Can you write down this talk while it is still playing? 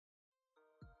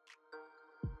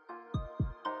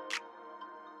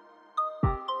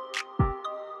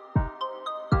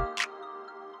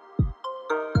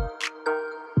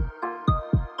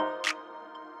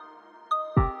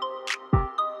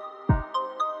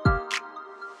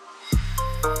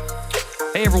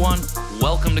Hey everyone,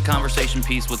 welcome to Conversation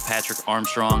Piece with Patrick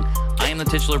Armstrong. I am the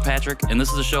titular Patrick, and this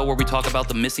is a show where we talk about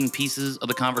the missing pieces of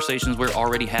the conversations we're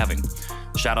already having.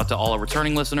 Shout out to all our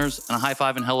returning listeners, and a high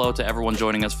five and hello to everyone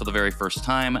joining us for the very first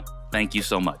time. Thank you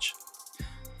so much.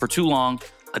 For too long,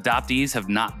 adoptees have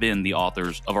not been the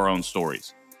authors of our own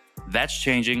stories. That's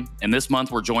changing, and this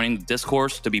month we're joining the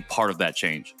discourse to be part of that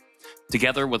change.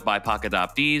 Together with BIPOC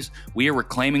adoptees, we are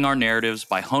reclaiming our narratives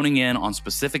by honing in on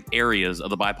specific areas of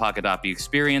the BIPOC adoptee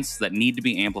experience that need to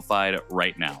be amplified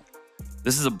right now.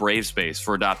 This is a brave space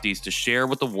for adoptees to share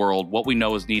with the world what we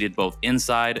know is needed both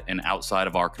inside and outside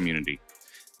of our community.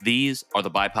 These are the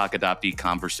BIPOC adoptee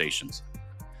conversations.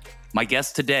 My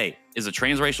guest today is a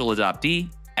transracial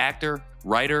adoptee, actor,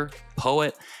 writer,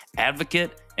 poet,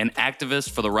 advocate, and activist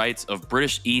for the rights of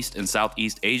British East and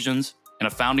Southeast Asians, and a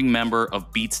founding member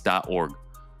of Beats.org,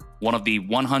 one of the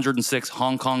 106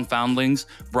 Hong Kong foundlings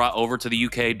brought over to the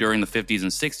UK during the 50s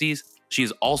and 60s. She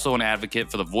is also an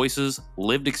advocate for the voices,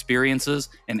 lived experiences,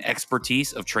 and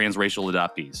expertise of transracial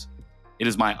adoptees. It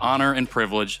is my honor and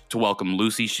privilege to welcome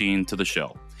Lucy Sheen to the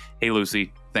show. Hey,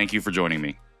 Lucy, thank you for joining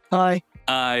me. Hi.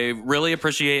 I really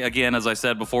appreciate, again, as I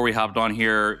said before we hopped on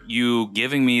here, you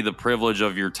giving me the privilege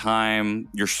of your time,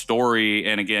 your story,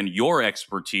 and again, your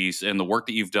expertise and the work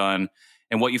that you've done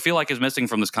and what you feel like is missing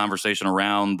from this conversation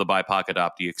around the BIPOC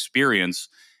adoptee experience.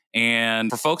 And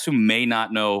for folks who may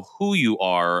not know who you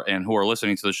are and who are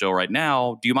listening to the show right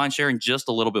now, do you mind sharing just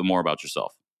a little bit more about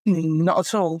yourself? Not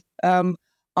at all.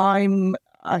 I'm,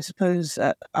 as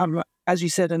you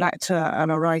said, an actor and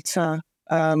a writer,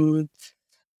 and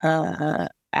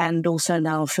also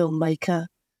now a filmmaker.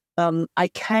 I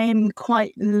came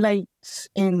quite late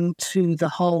into the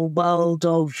whole world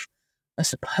of, I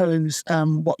suppose,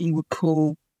 what you would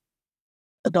call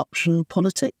adoption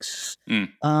politics,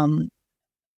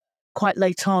 quite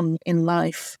late on in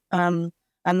life. And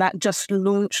that just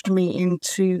launched me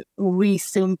into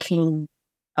rethinking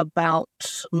about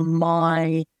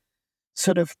my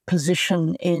sort of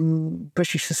position in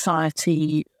British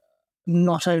society,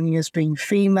 not only as being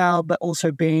female, but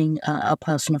also being a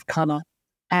person of colour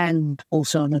and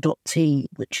also an adoptee,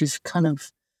 which is kind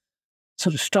of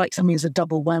sort of strikes me as a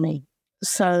double whammy.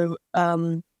 So,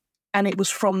 and it was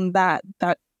from that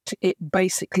it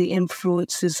basically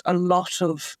influences a lot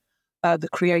of the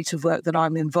creative work that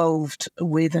I'm involved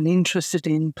with and interested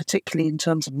in, particularly in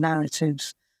terms of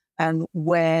narratives and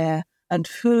where and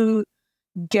who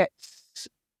gets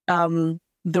the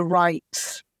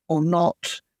right or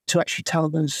not to actually tell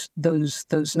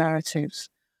those narratives.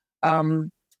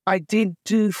 I did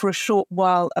do for a short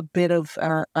while a bit of,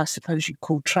 I suppose you'd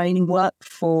call training work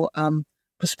for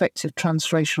prospective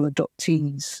transracial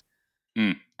adoptees.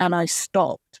 And I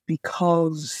stopped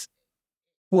because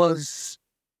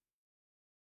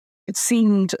it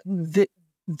seemed that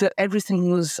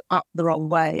everything was up the wrong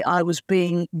way. I was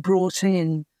being brought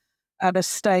in at a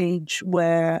stage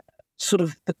where sort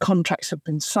of the contracts have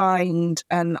been signed,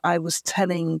 and I was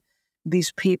telling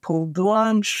these people who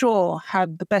I'm sure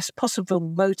had the best possible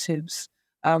motives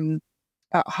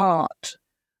at heart,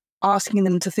 asking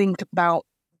them to think about,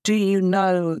 do you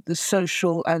know the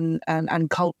social and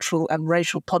cultural and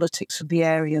racial politics of the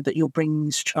area that you're bringing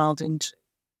this child into?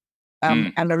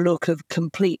 And a look of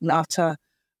complete and utter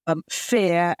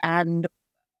fear and,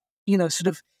 sort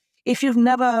of, if you've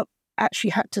never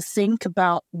actually had to think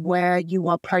about where you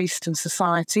are placed in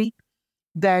society,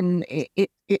 then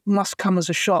it must come as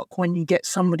a shock when you get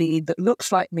somebody that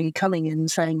looks like me coming in and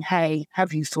saying, hey,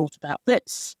 have you thought about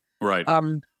this? Right.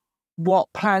 What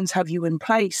plans have you in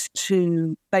place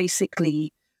to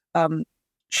basically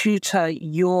tutor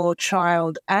your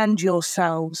child and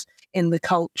yourselves in the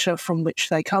culture from which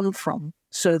they come from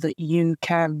so that you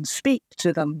can speak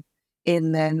to them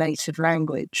in their native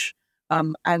language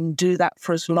and do that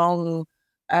for as long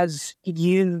as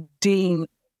you deem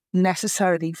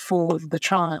necessarily for the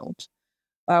child.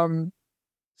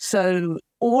 So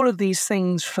all of these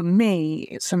things, for me,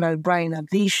 it's a no-brainer.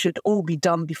 These should all be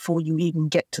done before you even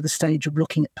get to the stage of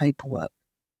looking at paperwork.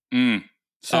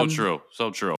 So true.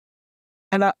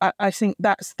 And I think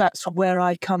that's where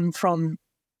I come from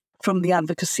the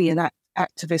advocacy and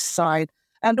activist side.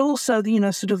 And also,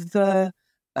 sort of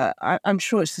I'm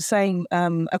sure it's the same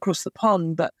across the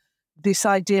pond, but this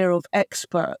idea of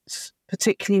experts,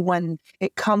 particularly when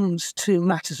it comes to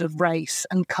matters of race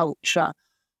and culture,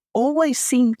 always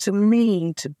seem to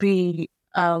me to be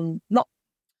not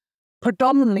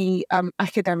predominantly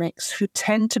academics who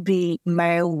tend to be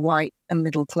male, white, and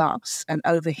middle class. And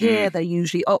over here, they're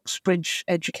usually Oxbridge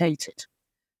educated.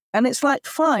 And it's like,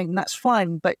 fine, that's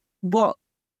fine. But what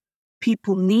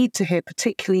people need to hear,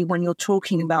 particularly when you're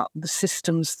talking about the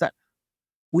systems that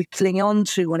we cling on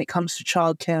to when it comes to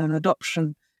childcare and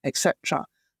adoption, etc.,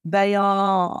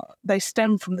 they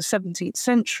stem from the 17th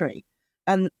century,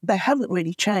 and they haven't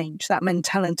really changed. That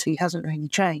mentality hasn't really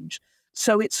changed.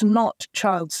 So it's not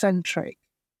child-centric.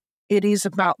 It is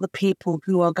about the people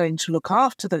who are going to look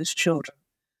after those children.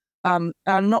 And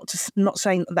not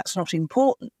saying that that's not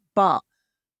important, but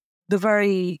the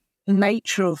very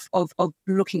nature of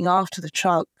looking after the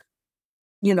child,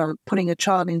 putting a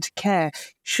child into care,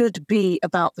 should be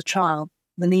about the child,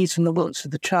 the needs and the wants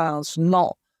of the child,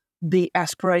 not the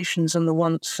aspirations and the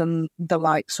wants and the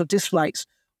likes or dislikes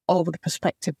of the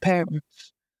prospective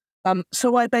parents.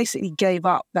 So I basically gave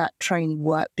up that training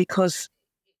work because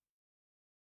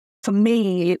for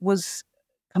me it was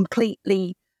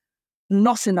completely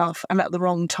not enough and at the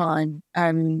wrong time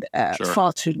and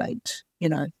far too late,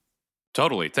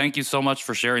 Totally. Thank you so much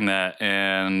for sharing that.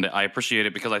 And I appreciate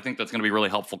it because I think that's going to be really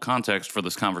helpful context for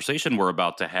this conversation we're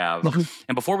about to have.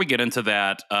 And before we get into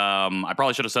that, I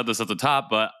probably should have said this at the top,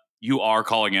 but you are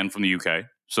calling in from the UK.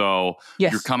 So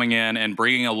Yes. You're coming in and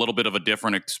bringing a little bit of a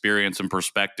different experience and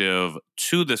perspective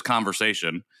to this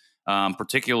conversation,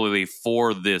 particularly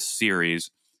for this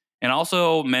series. And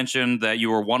also mentioned that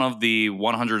you were one of the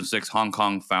 106 Hong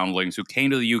Kong foundlings who came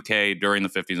to the UK during the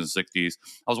 50s and 60s.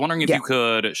 I was wondering if you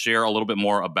could share a little bit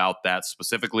more about that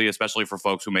specifically, especially for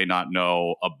folks who may not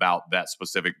know about that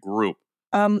specific group.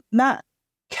 That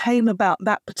came about,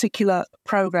 that particular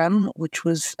program, which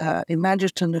was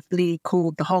imaginatively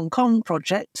called the Hong Kong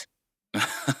Project,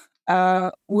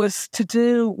 was to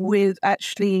do with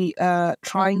actually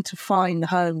trying to find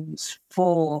homes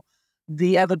for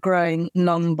the ever-growing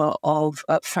number of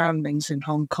foundlings in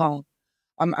Hong Kong.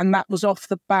 And that was off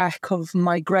the back of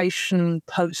migration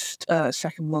post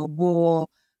Second World War,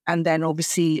 and then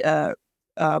obviously the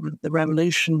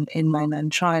revolution in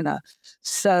mainland China.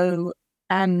 So,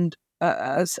 and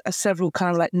several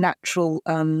kind of like natural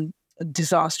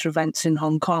disaster events in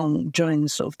Hong Kong during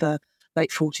sort of the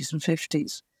late 40s and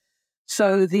 50s.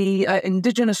 So the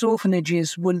indigenous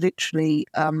orphanages were literally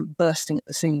bursting at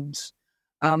the seams.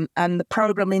 And the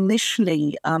program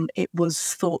initially, it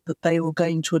was thought that they were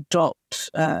going to adopt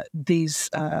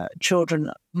these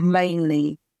children,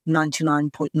 mainly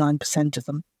 99.9% of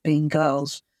them being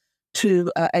girls,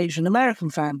 to Asian American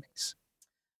families.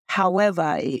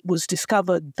 However, it was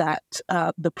discovered that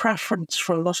the preference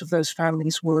for a lot of those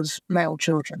families was male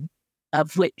children,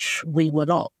 of which we were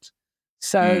not.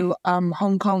 So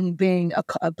Hong Kong being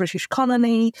a British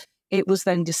colony, it was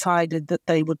then decided that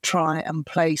they would try and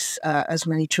place as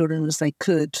many children as they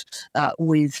could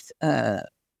with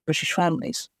British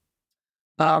families,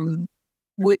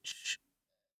 which,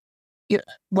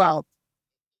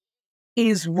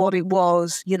 is what it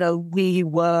was. We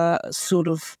were sort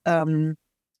of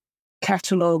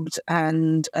catalogued,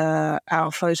 and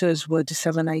our photos were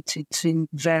disseminated to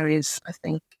various, I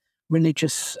think,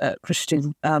 religious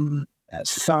Christian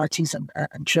societies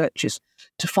and churches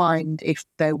to find if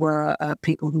there were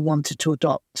people who wanted to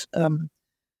adopt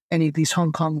any of these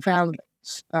Hong Kong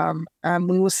foundlings. And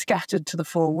we were scattered to the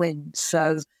four winds.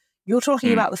 So you're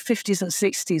talking about the 50s and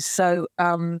 60s. So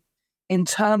in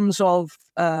terms of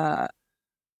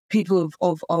people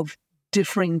of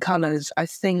differing colours, I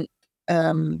think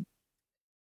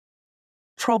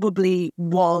probably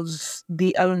was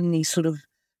the only sort of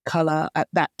colour at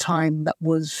that time that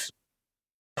was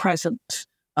present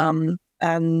and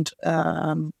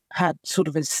had sort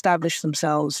of established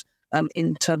themselves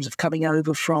in terms of coming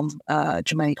over from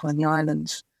Jamaica and the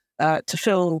islands to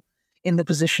fill in the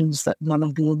positions that none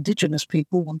of the indigenous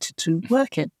people wanted to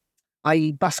work in,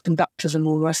 i.e. bus conductors and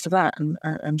all the rest of that,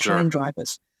 and train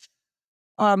drivers.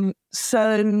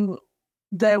 So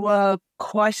there were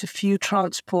quite a few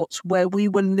transports where we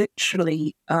were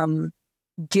literally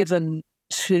given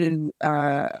to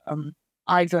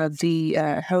either the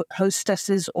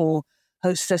hostesses, or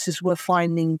hostesses were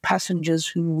finding passengers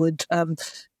who would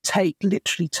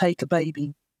literally take a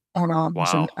baby on arms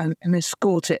and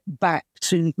escort it back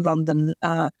to London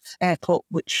Airport,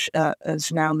 which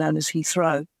is now known as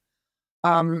Heathrow.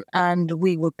 And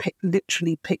we were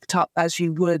literally picked up as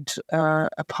you would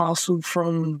a parcel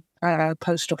from a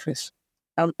post office,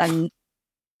 and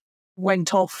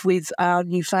went off with our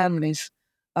new families.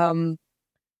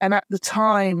 And at the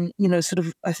time, sort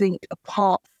of, I think,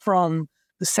 apart from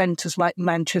the centres like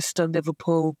Manchester,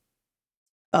 Liverpool,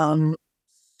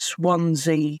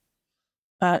 Swansea,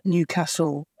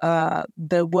 Newcastle,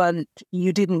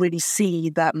 you didn't really see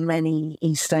that many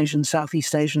East Asian,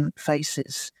 Southeast Asian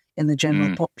faces in the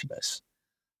general populace.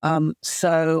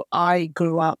 So I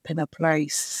grew up in a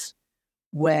place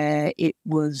where it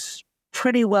was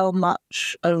pretty well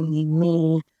much only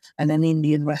me and an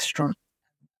Indian restaurant.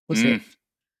 was it.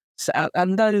 So,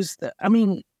 and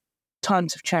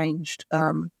times have changed.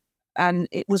 And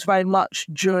it was very much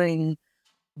during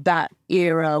that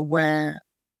era where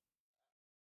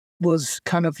was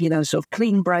kind of, sort of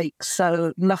clean break.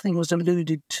 So nothing was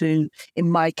alluded to. In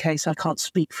my case, I can't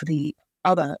speak for the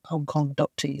other Hong Kong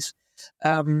adoptees,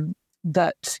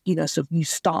 that, sort of you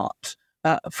start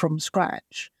from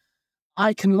scratch.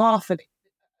 I can laugh at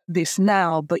this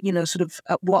now, but, sort of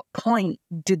at what point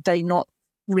did they not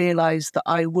realize that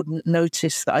I wouldn't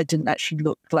notice that I didn't actually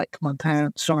look like my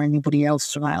parents or anybody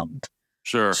else around?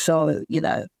 Sure. So,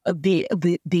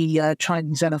 the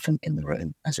Chinese elephant in the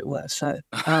room, as it were. So,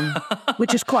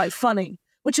 which is quite funny.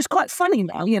 Which is quite funny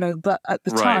now, but at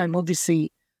the time,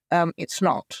 obviously, it's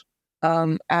not.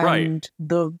 And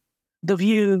the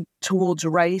view towards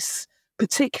race,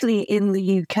 particularly in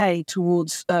the UK,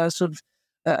 towards sort of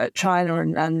China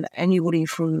and anybody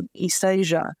from East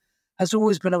Asia, has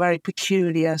always been a very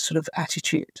peculiar sort of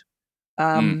attitude,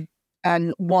 and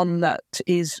one that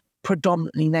is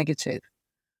predominantly negative.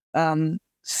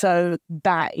 So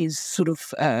that is sort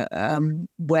of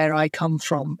where I come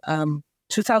from.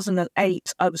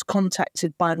 2008, I was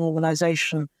contacted by an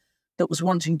organisation that was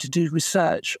wanting to do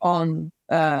research on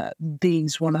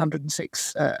these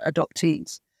 106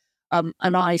 adoptees.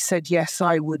 And I said, yes,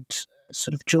 I would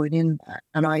sort of join in that.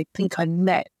 And I think I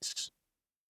met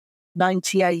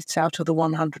 98 out of the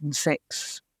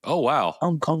 106. Oh, wow.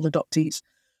 Hong Kong adoptees,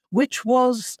 which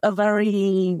was a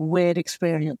very weird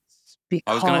experience. Because,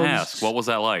 I was going to ask, what was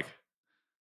that like?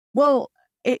 Well,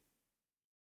 it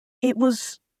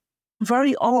was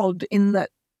very odd in that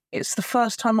it's the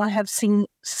first time I have seen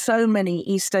so many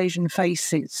East Asian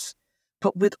faces,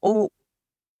 but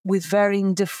with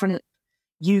varying different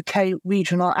UK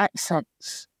regional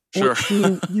accents. Sure. Which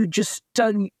you just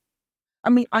don't. I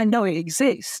mean, I know it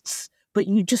exists, but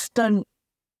you just don't.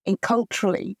 And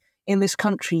culturally, in this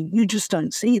country, you just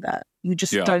don't see that. You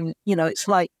just don't. It's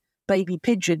like baby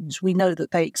pigeons. We know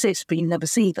that they exist, but you never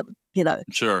see them.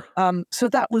 Sure. So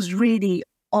that was really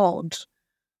odd,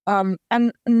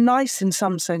 and nice in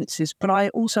some senses. But I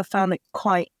also found it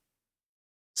quite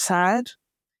sad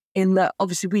in that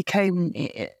obviously we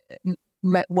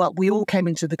all came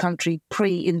into the country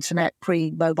pre-internet,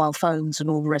 pre-mobile phones, and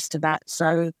all the rest of that.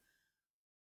 So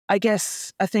I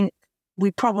think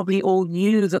we probably all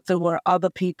knew that there were other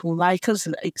people like us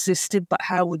that existed, but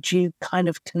how would you kind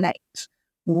of connect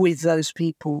with those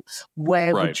people?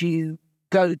 Where would you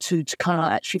go to kind of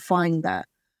actually find that?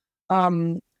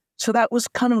 So that was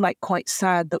kind of like quite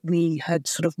sad that we had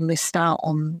sort of missed out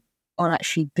on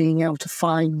actually being able to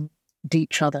find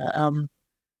each other.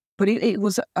 But it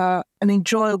was an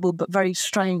enjoyable but very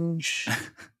strange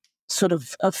sort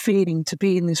of a feeling to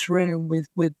be in this room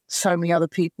with so many other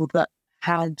people that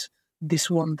had this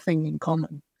one thing in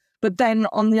common. But then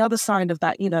on the other side of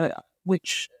that,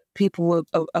 which people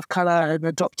of colour and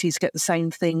adoptees get the same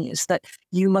thing, is that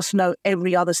you must know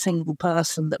every other single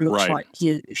person that looks like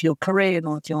you. If you're Korean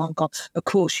or if you're Hong Kong, of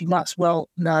course you must well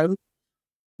know,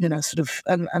 sort of,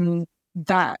 and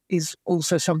that is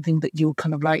also something that you're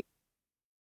kind of like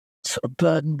sort of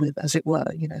burdened with, as it were,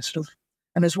 sort of.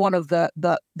 And as one of the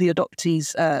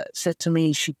adoptees said to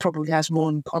me, she probably has more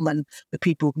in common with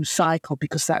people who cycle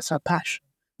because that's her passion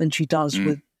than she does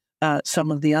with some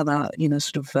of the other,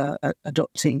 sort of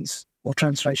adoptees or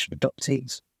translation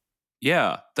adoptees.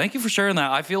 Yeah. Thank you for sharing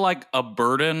that. I feel like a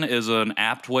burden is an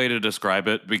apt way to describe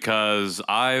it because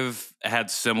I've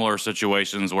had similar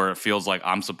situations where it feels like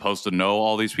I'm supposed to know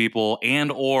all these people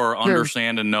and or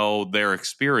understand and know their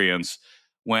experience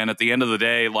when at the end of the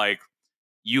day, like,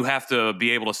 you have to be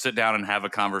able to sit down and have a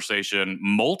conversation,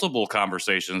 multiple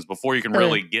conversations before you can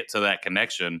really get to that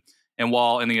connection. And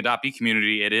while in the adoptee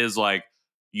community, it is like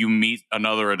you meet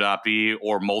another adoptee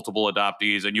or multiple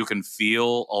adoptees and you can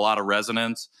feel a lot of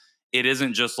resonance. It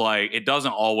isn't just like, it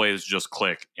doesn't always just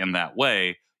click in that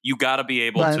way. You got to be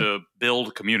able to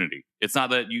build community. It's not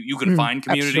that you can find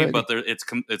community, but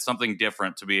it's something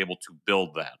different to be able to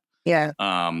build that. Yeah.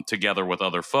 Together with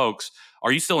other folks.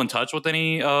 Are you still in touch with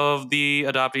any of the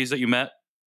adoptees that you met?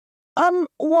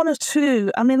 One or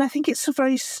two. I mean, I think it's a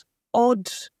very odd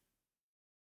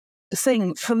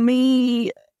thing. For me,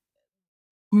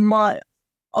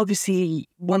 obviously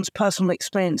one's personal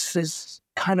experiences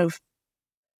kind of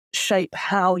shape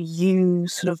how you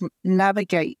sort of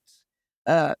navigate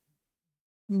the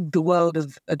world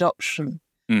of adoption.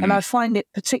 Mm-hmm. And I find it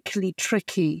particularly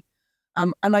tricky.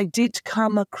 And I did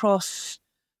come across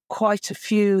quite a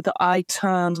few that I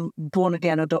termed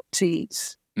born-again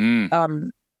adoptees,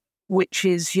 which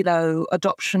is,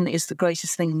 adoption is the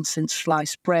greatest thing since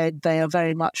sliced bread. They are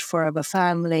very much forever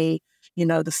family,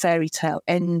 the fairy tale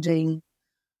ending.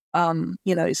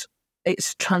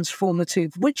 It's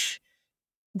transformative, which,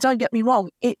 don't get me wrong,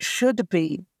 it should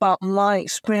be. But my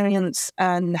experience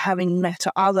and having met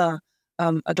other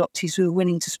adoptees who are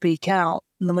willing to speak out,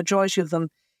 and the majority of them,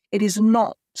 it is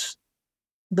not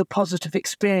the positive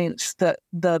experience that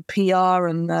the PR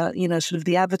and sort of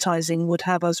the advertising would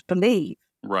have us believe.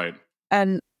 Right.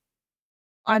 And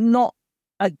I'm not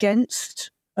against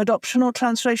adoption or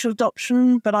transracial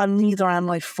adoption, but neither am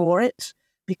I for it,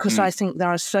 because I think there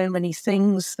are so many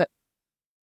things that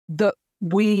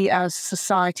we as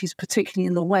societies, particularly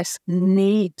in the West,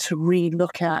 need to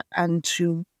re-look at and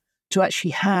to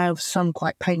actually have some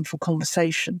quite painful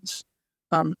conversations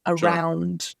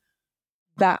around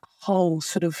that whole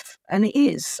sort of, and it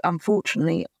is,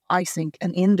 unfortunately, I think,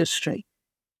 an industry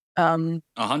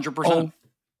 100%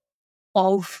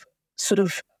 of sort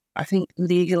of, I think,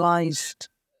 legalized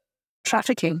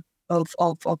trafficking of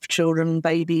children,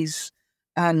 babies,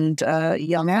 and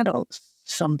young adults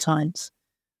sometimes.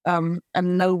 And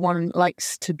no one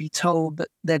likes to be told that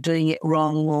they're doing it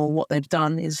wrong, or what they've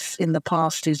done is in the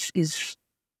past is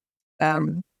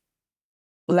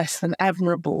less than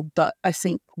admirable. But I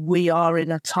think we are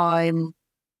in a time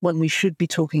when we should be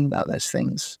talking about those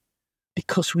things,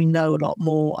 because we know a lot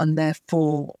more, and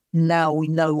therefore now we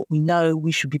know what we know,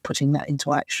 we should be putting that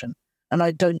into action. And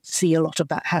I don't see a lot of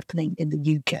that happening in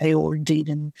the UK or indeed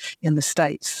in the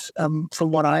States, from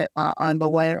what I'm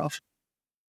aware of.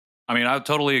 I mean, I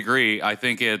totally agree. I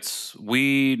think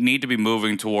we need to be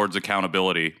moving towards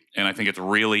accountability. And I think it's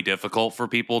really difficult for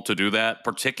people to do that,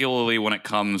 particularly when it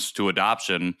comes to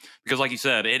adoption. Because like you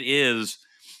said, it is,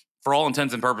 for all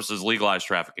intents and purposes, legalized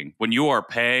trafficking. When you are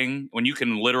paying, when you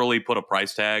can literally put a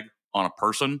price tag on a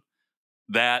person,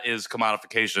 that is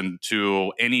commodification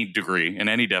to any degree, in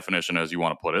any definition, as you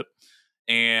want to put it.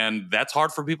 And that's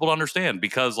hard for people to understand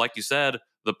because, like you said,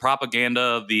 the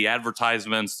propaganda, the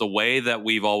advertisements, the way that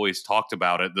we've always talked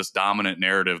about it, this dominant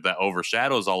narrative that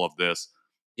overshadows all of this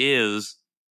is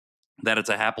that it's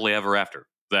a happily ever after,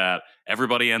 that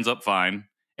everybody ends up fine.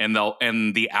 And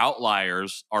the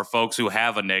outliers are folks who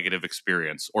have a negative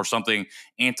experience or something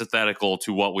antithetical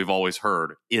to what we've always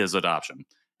heard is adoption.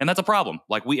 And that's a problem.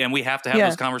 We have to have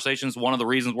those conversations. One of the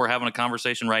reasons we're having a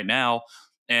conversation right now,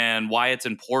 and why it's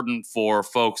important for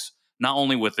folks not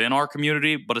only within our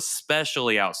community, but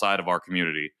especially outside of our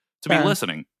community to be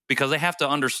listening, because they have to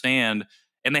understand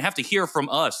and they have to hear from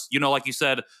us. Like you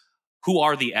said, who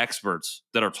are the experts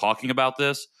that are talking about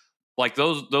this? Like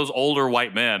those older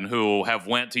white men who have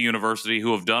went to university,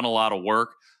 who have done a lot of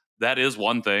work, that is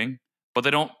one thing, but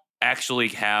they don't actually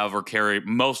have or carry,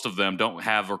 most of them don't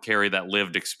have or carry that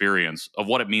lived experience of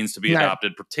what it means to be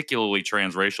adopted, particularly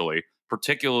transracially,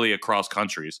 particularly across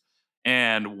countries.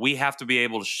 And we have to be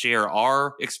able to share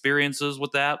our experiences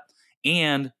with that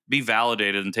and be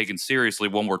validated and taken seriously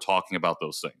when we're talking about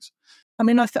those things. I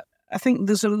mean, I think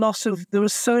there are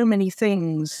so many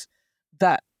things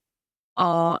that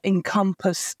are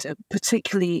encompassed,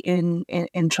 particularly in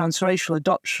transracial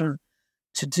adoption,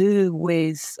 to do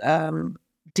with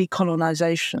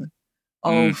decolonization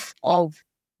of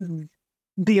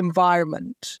the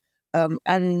environment.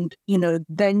 And,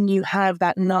 then you have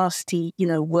that nasty,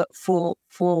 for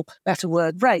better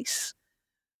word, race,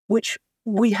 which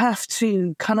we have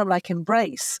to kind of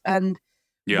embrace. And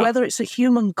whether it's a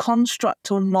human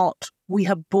construct or not, we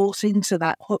have bought into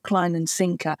that hook, line and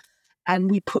sinker,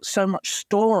 and we put so much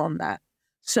store on that.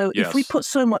 So if we put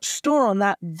so much store on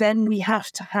that, then we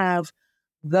have to have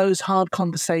those hard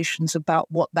conversations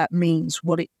about what that means,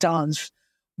 what it does,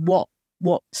 what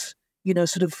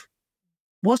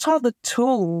are the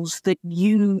tools that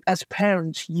you as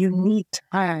parents, you need to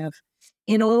have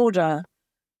in order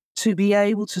to be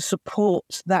able to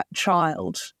support that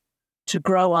child to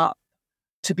grow up,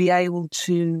 to be able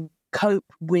to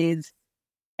cope with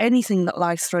anything that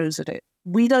life throws at it.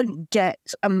 We don't get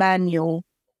a manual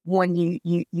when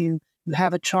you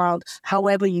have a child,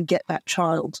 however you get that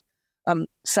child,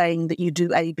 saying that you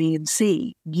do A, B, and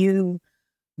C. You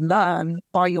learn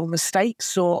by your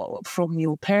mistakes or from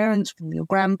your parents, from your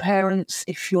grandparents,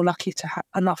 if you're lucky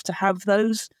enough to have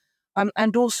those,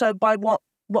 and also by what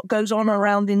goes on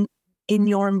around in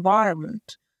your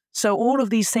environment. So all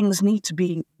of these things need to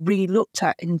be really looked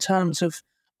at in terms of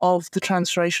the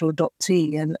transracial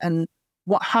adoptee and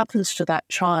what happens to that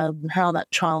child and how that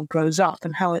child grows up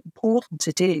and how important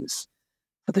it is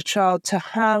for the child to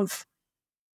have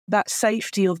that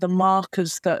safety of the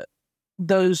markers that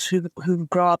those who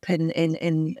grow up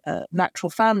in natural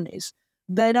families,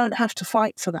 they don't have to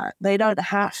fight for that. They don't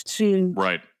have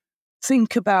to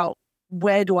think about,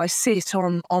 where do I sit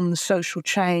on the social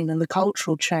chain and the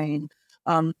cultural chain?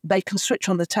 They can switch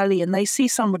on the telly and they see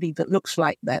somebody that looks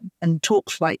like them and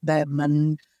talks like them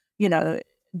and,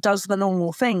 does the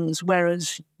normal things.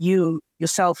 Whereas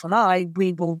yourself and I,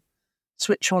 we will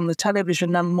switch on the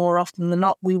television and more often than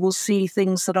not, we will see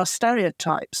things that are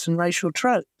stereotypes and racial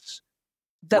tropes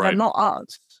that are not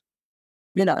us,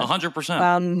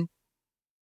 100%.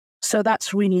 So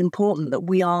that's really important that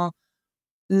we are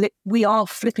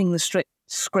flipping the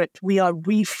script. We are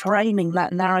reframing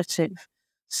that narrative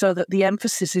so that the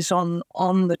emphasis is on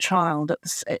the child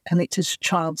and it is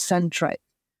child-centric.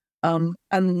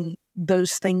 And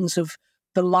those things of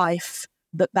the life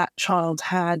that child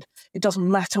had, it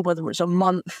doesn't matter whether it's a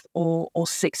month or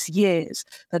 6 years,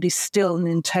 that is still an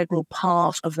integral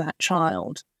part of that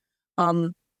child.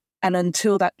 And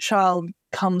until that child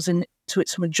comes into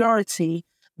its majority,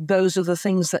 those are the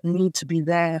things that need to be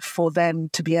there for them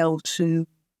to be able to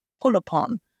pull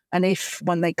upon. And if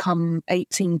when they come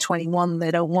 18, 21, they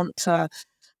don't want to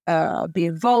be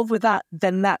involved with that,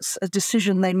 then that's a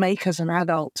decision they make as an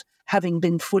adult, having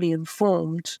been fully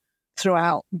informed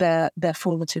throughout their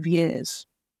formative years.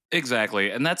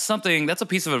 Exactly. And that's a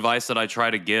piece of advice that I try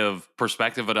to give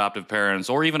prospective adoptive parents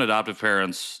or even adoptive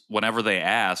parents whenever they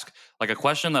ask. Like, a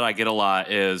question that I get a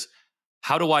lot is,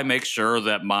 how do I make sure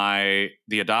that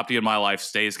the adoptee in my life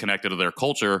stays connected to their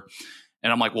culture?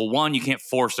 And I'm like, well, one, you can't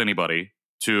force anybody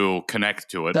to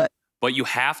connect to it, but you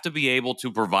have to be able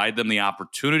to provide them the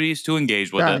opportunities to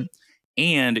engage with it.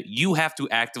 And you have to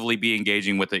actively be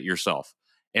engaging with it yourself,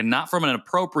 and not from an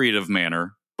appropriative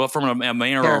manner, but from a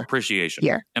manner of appreciation.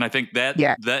 Yeah. And I think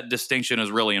that distinction is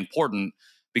really important,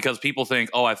 because people think,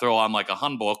 oh, I throw on like a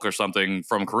hanbok or something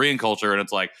from Korean culture, and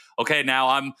it's like, okay,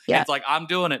 now it's like, I'm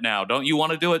doing it now. Don't you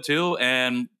want to do it too?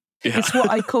 And it's what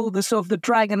I call the sort of the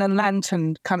dragon and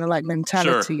lantern kind of like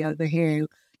mentality over here.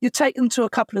 You take them to a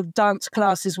couple of dance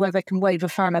classes where they can wave a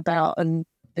fan about and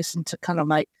listen to kind of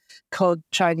like cod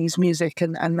Chinese music,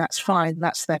 and that's fine.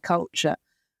 That's their culture.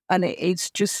 And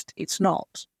it's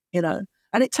not, and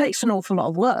it takes an awful lot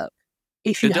of work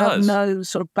if you have no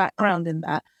sort of background in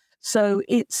that. So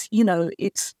it's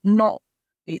not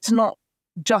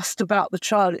just about the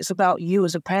child. It's about you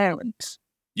as a parent.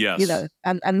 Yes.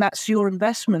 And that's your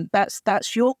investment.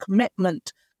 That's your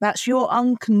commitment. That's your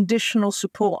unconditional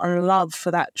support and love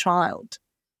for that child,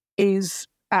 is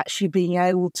actually being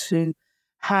able to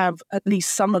have at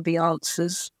least some of the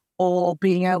answers, or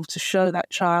being able to show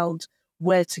that child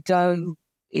where to go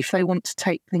if they want to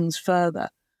take things further.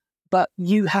 But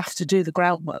you have to do the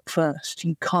groundwork first.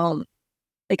 You can't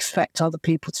expect other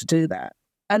people to do that.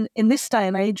 And in this day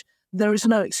and age, there is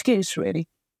no excuse, really.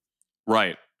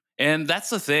 Right. And that's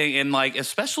the thing. And like,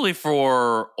 especially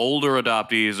for older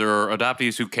adoptees or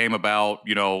adoptees who came about,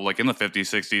 like in the 50s,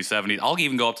 60s, 70s, I'll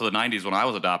even go up to the 90s when I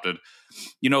was adopted.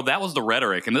 That was the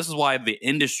rhetoric. And this is why the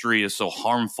industry is so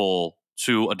harmful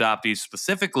to adoptees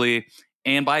specifically,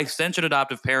 and by extension,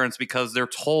 adoptive parents, because they're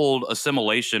told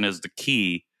assimilation is the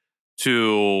key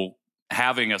to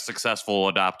having a successful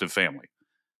adoptive family,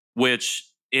 which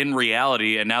in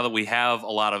reality, and now that we have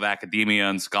a lot of academia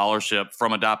and scholarship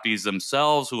from adoptees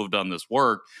themselves who have done this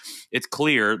work, it's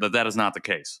clear that that is not the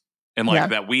case. And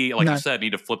that we, you said,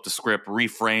 need to flip the script,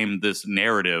 reframe this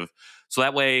narrative. So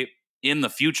that way, in the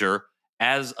future,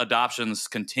 as adoptions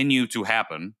continue to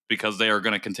happen, because they are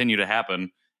going to continue to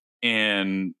happen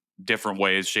in different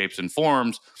ways, shapes, and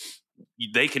forms,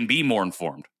 they can be more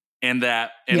informed. And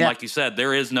like you said,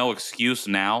 there is no excuse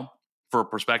now for a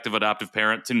prospective adoptive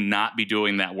parent to not be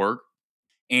doing that work.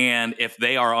 And if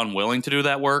they are unwilling to do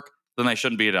that work, then they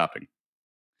shouldn't be adopting.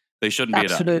 They shouldn't be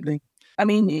adopting. Absolutely. I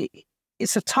mean,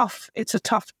 it's a tough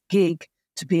gig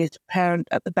to be a parent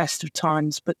at the best of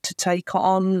times, but to take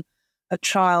on a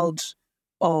child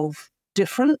of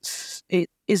difference, it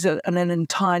is an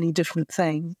entirely different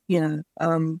thing,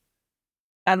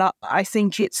 and I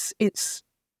think it's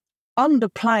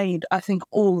underplayed, I think,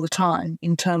 all the time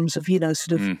in terms of,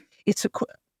 it's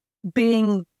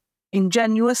being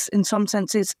ingenuous in some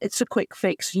senses. It's a quick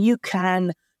fix. You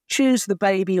can choose the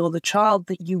baby or the child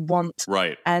that you want.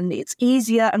 Right. And it's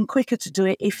easier and quicker to do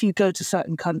it if you go to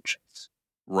certain countries.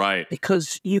 Right.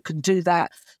 Because you can do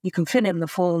that. You can fill in the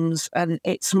forms and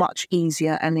it's much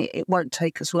easier and it won't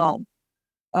take as long.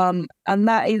 And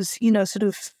that is, it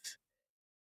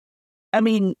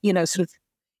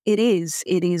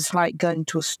is like going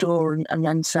to a store and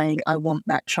then saying, I want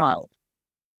that child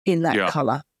in that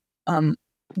color,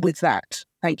 with that.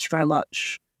 Thank you very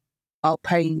much. I'll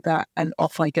pay that, and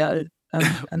off I go.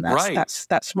 And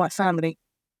that's my family.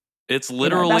 It's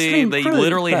literally, they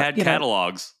literally had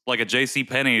catalogs, like a J.C.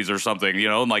 Penney's or something,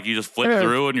 and like you just flip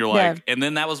through and you're like, and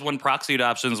then that was when proxy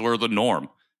adoptions were the norm.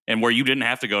 and where you didn't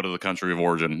have to go to the country of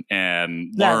origin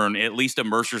and Yeah. learn, at least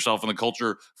immerse yourself in the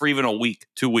culture for even a week,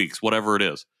 2 weeks, whatever it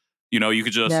is. You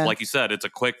could just, Yeah. like you said, it's a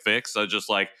quick fix. So just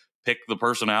like pick the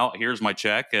person out. Here's my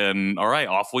check. And all right,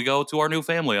 off we go to our new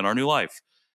family and our new life.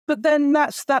 But then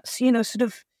that's sort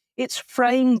of, it's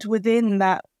framed within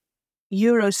that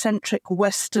Eurocentric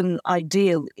Western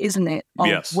ideal, isn't it? Of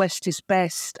Yes. West is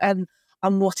best and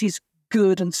what is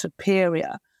good and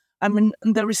superior. I mean,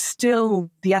 there is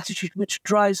still the attitude which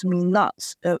drives me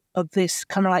nuts of this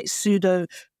kind of like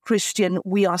pseudo-Christian,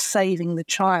 we are saving the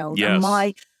child. Yes. And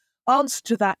my answer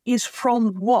to that is,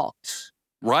 from what?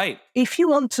 Right. If you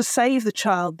want to save the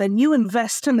child, then you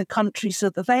invest in the country so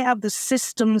that they have the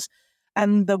systems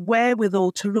and the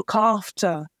wherewithal to look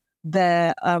after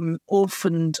their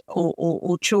orphaned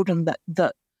or children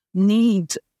that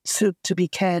need to be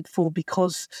cared for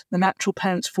because the natural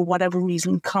parents, for whatever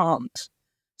reason, can't.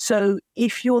 So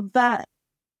if you're that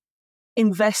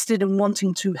invested in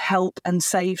wanting to help and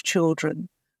save children,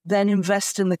 then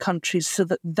invest in the countries so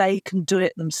that they can do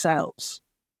it themselves.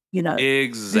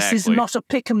 Exactly. This is not a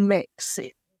pick and mix.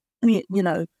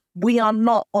 We are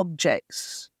not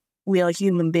objects. We are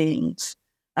human beings.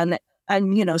 And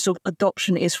so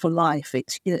adoption is for life.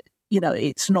 It's,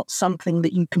 it's not something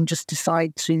that you can just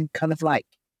decide to kind of like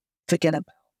forget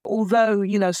about. Although,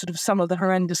 sort of some of the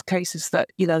horrendous cases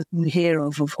that, you hear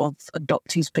of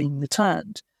adoptees being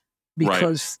returned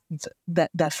because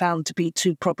they're found to be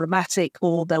too problematic,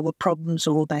 or there were problems,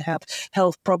 or they have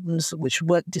health problems which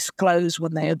weren't disclosed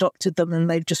when they adopted them, and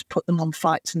they've just put them on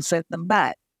flights and sent them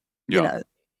back,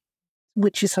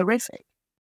 which is horrific.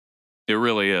 It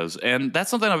really is. And that's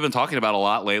something I've been talking about a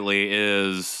lot lately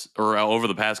or over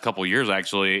the past couple of years,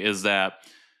 actually, is that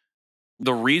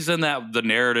the reason that the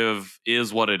narrative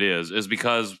is what it is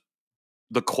because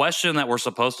the question that we're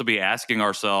supposed to be asking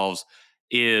ourselves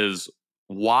is,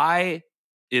 why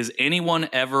is anyone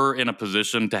ever in a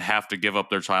position to have to give up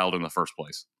their child in the first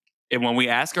place? And when we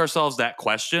ask ourselves that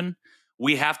question,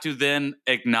 we have to then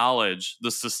acknowledge the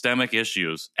systemic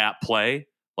issues at play,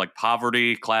 like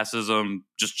poverty, classism,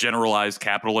 just generalized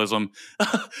capitalism,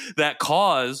 that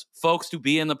cause folks to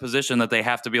be in the position that they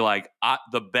have to be like,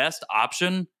 the best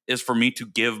option is for me to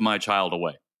give my child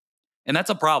away. And that's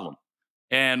a problem.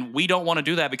 And we don't want to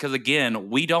do that because, again,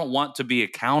 we don't want to be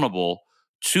accountable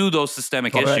to those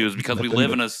systemic issues because we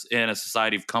live in a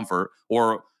society of comfort,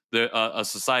 or a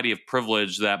society of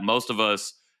privilege that most of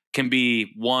us can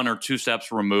be 1 or 2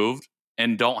 steps removed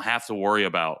and don't have to worry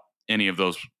about any of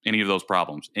those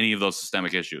problems, any of those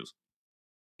systemic issues.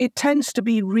 It tends to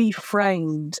be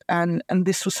reframed, and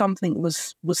this was something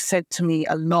was said to me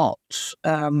a lot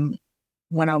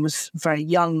when I was very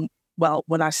young. Well,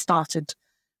 when I started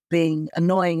being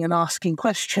annoying and asking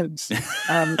questions,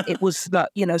 it was that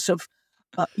sort of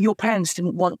your parents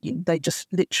didn't want you; they just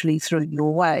literally threw you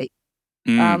away.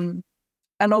 And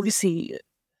obviously,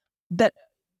 that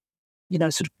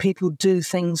sort of people do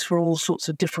things for all sorts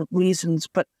of different reasons,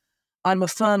 but I'm a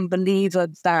firm believer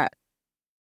that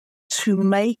to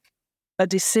make a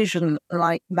decision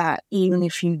like that, even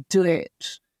if you do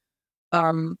it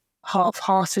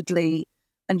half-heartedly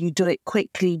and you do it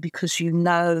quickly because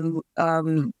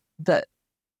that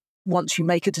once you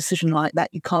make a decision like that,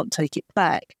 you can't take it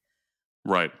back.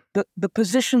 Right. The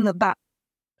position that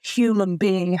human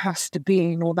being has to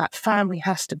be in, or that family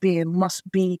has to be in, must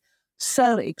be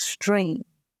so extreme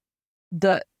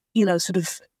that, sort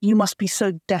of, you must be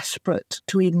so desperate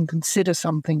to even consider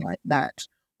something like that,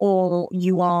 or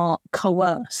you are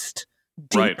coerced,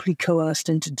 deeply coerced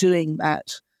into doing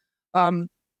that.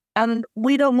 And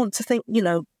we don't want to think,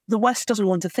 the West doesn't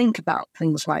want to think about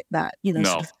things like that, No.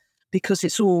 Sort of, because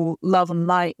it's all love and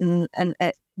light and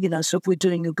so if we're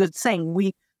doing a good thing,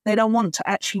 they don't want to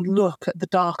actually look at the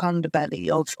dark underbelly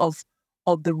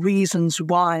of the reasons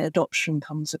why adoption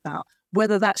comes about,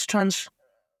 whether that's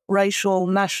transracial,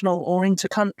 national, or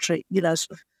intercountry.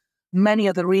 Sort of many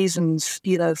of the reasons,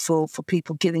 for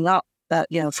people giving up that,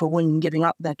 for women giving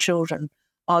up their children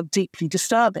are deeply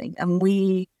disturbing, and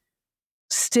we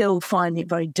still find it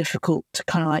very difficult to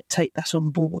kind of like take that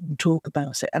on board and talk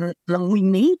about it. And we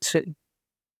need to,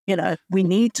 we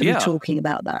need to be talking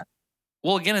about that.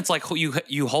 Well, again, it's like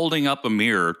you holding up a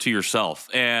mirror to yourself.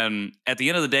 And at the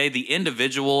end of the day, the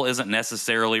individual isn't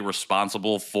necessarily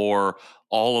responsible for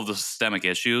all of the systemic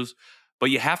issues, but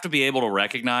you have to be able to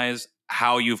recognize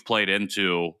how you've played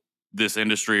into this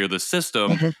industry or the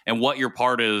system and what your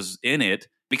part is in it.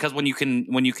 Because when you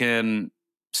can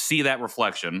see that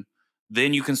reflection,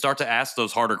 then you can start to ask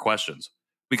those harder questions,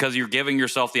 because you're giving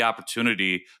yourself the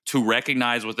opportunity to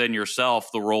recognize within yourself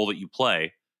the role that you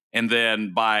play. And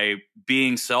then by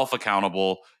being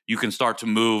self-accountable, you can start to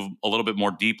move a little bit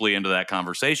more deeply into that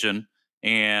conversation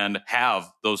and have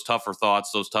those tougher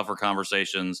thoughts, those tougher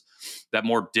conversations, that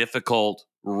more difficult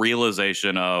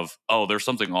realization of, oh, there's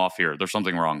something off here. There's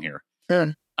something wrong here.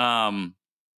 Yeah.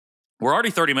 We're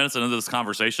already 30 minutes into this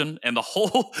conversation, and the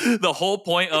whole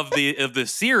point of the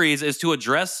series is to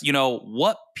address,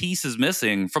 what piece is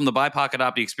missing from the BIPOC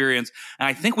adoptee experience. And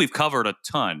I think we've covered a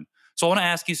ton. So I want to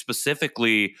ask you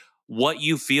specifically what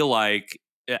you feel like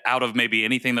out of maybe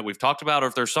anything that we've talked about, or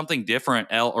if there's something different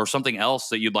or something else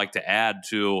that you'd like to add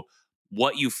to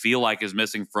what you feel like is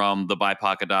missing from the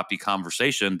BIPOC adoptee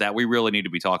conversation that we really need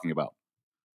to be talking about.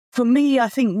 For me, I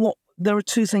think there are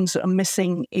two things that are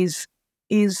missing is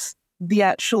the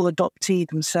actual adoptee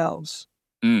themselves,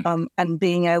 and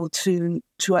being able to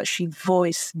actually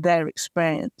voice their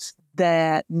experience,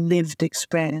 their lived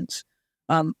experience,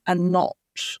 and not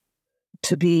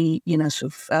to be,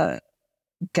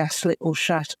 gaslit or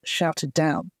shouted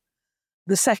down.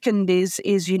 The second is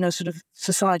sort of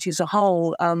society as a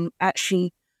whole,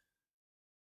 actually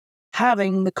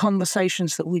having the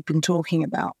conversations that we've been talking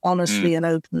about honestly and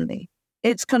openly.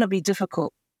 It's going to be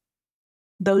difficult.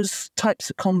 Those types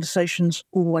of conversations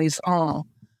always are,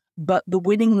 but the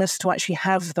willingness to actually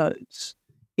have those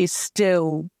is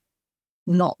still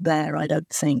not there, I don't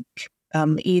think,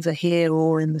 either here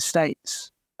or in the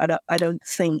States. I don't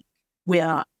think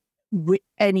we're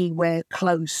anywhere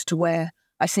close to where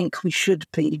I think we should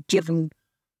be, given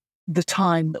the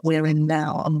time that we're in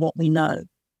now and what we know.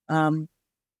 And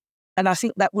I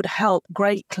think that would help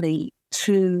greatly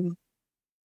to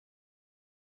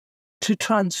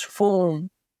transform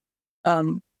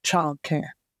childcare.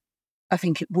 I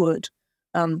think it would.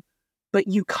 But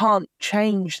you can't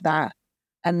change that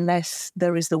unless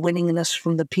there is the willingness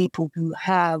from the people who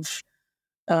have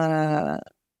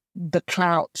the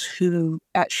clout, who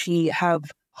actually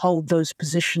hold those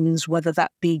positions, whether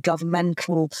that be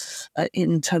governmental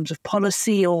in terms of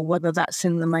policy, or whether that's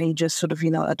in the major sort of,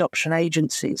 adoption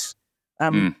agencies.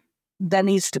 There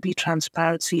needs to be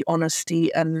transparency,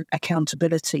 honesty, and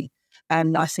accountability.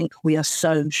 And I think we are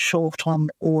so short on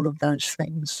all of those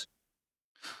things.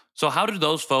 So how do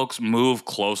those folks move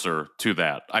closer to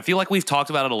that? I feel like we've talked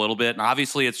about it a little bit, and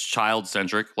obviously it's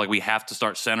child-centric. Like, we have to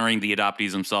start centering the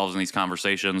adoptees themselves in these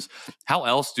conversations. How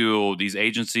else do these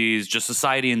agencies, just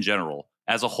society in general,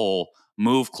 as a whole,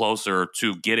 move closer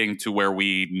to getting to where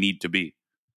we need to be?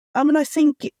 I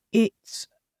think it's,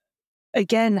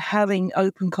 again, having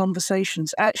open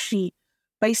conversations, actually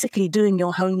basically doing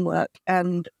your homework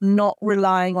and not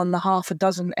relying on the half a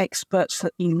dozen experts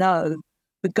that you know,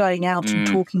 but going out and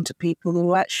talking to people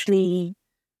who actually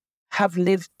have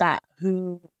lived that,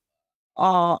 who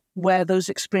are where those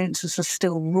experiences are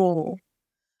still raw.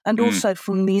 And also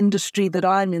from the industry that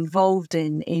I'm involved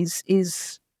in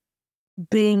is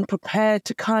being prepared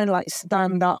to kind of like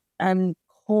stand up and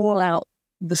call out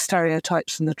the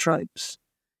stereotypes and the tropes.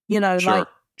 Sure. Like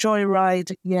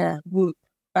Joyride, whoop.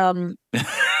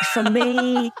 For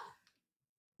me,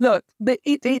 look,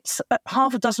 it's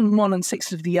half a dozen one and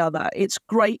six of the other. It's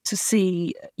great to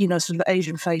see, sort of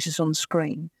Asian faces on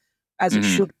screen, as it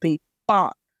should be.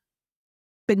 But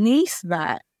beneath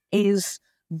that is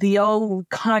the old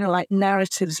kind of like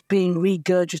narratives being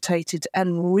regurgitated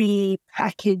and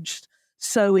repackaged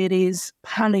so it is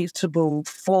palatable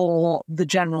for the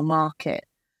general market.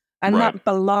 And that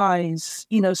belies,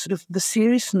 sort of the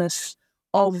seriousness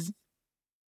of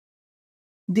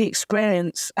the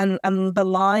experience and the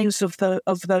lives of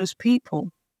those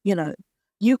people.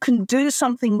 You can do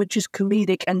something which is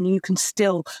comedic and you can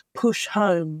still push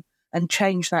home and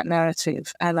change that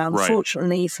narrative. And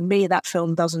unfortunately for me, that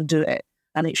film doesn't do it,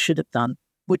 and it should have done,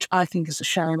 which I think is a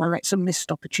shame, and it's a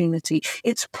missed opportunity.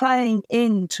 It's playing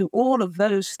into all of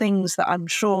those things that I'm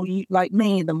sure you, like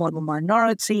me, the model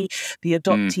minority, the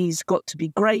adoptees got to be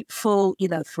grateful,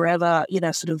 forever,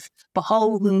 sort of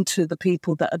beholden to the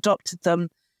people that adopted them,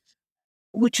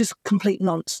 which is complete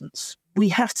nonsense. We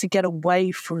have to get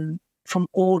away from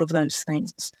all of those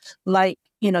things. Like,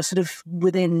 sort of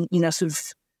within, sort of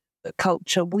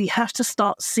culture, we have to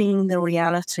start seeing the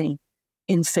reality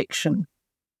in fiction.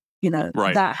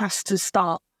 That has to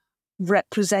start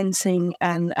representing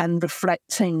and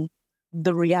reflecting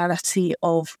the reality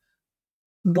of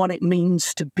what it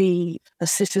means to be a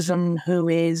citizen who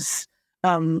is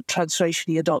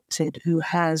transracially adopted, who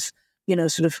has,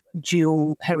 sort of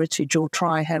dual heritage or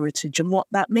tri-heritage, and what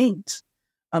that means,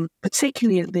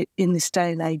 particularly in this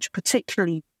day and age,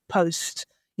 particularly post,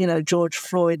 George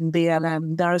Floyd and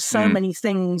BLM. There are so many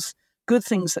things, good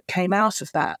things that came out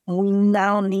of that. And we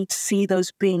now need to see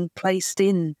those being placed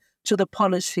in to the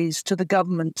policies, to the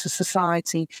government, to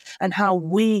society, and how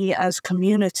we as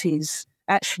communities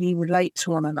actually relate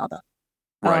to one another.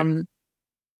 Right.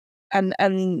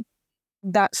 And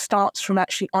that starts from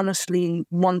actually honestly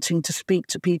wanting to speak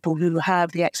to people who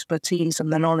have the expertise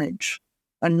and the knowledge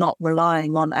and not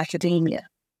relying on academia.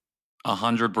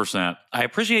 100%. I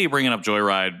appreciate you bringing up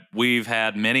Joyride. We've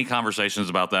had many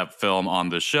conversations about that film on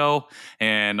this show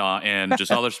and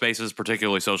just other spaces,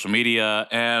 particularly social media.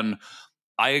 And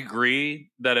I agree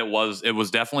that it was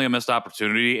definitely a missed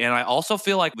opportunity. And I also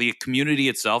feel like the community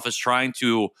itself is trying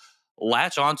to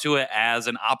latch onto it as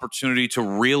an opportunity to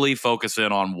really focus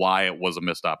in on why it was a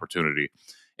missed opportunity.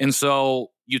 And so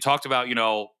you talked about,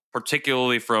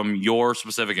 particularly from your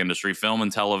specific industry, film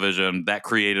and television, that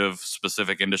creative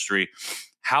specific industry,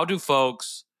 how do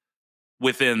folks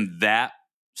within that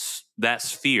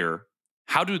sphere,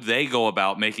 how do they go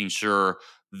about making sure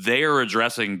they are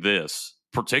addressing this,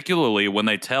 particularly when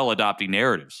they tell adoptee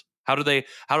narratives? How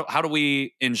do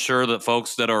we ensure that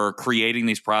folks that are creating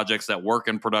these projects, that work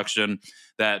in production,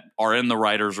 that are in the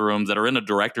writers' rooms, that are in the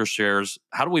director's chairs,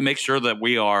 how do we make sure that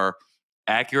we are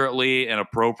accurately and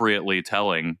appropriately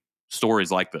telling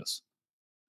stories like this?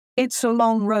 It's a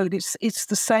long road. It's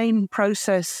the same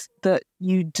process that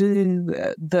you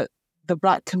do that the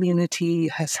Black community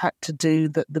has had to do,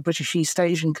 that the British East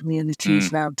Asian community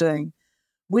is now doing,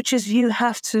 which is you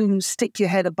have to stick your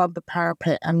head above the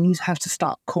parapet and you have to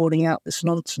start calling out this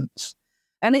nonsense.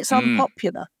 And it's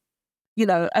unpopular,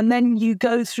 and then you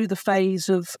go through the phase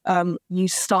of you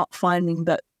start finding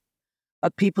that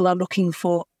people are looking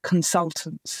for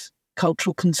consultants,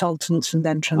 cultural consultants, and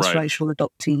then transracial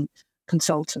adoptee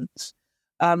consultants.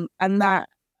 And that,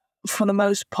 for the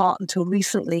most part, until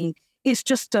recently, it's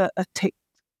just a ticking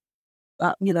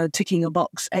a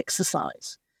box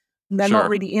exercise. They're not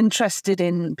really interested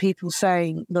in people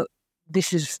saying, look,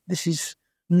 this is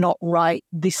not right.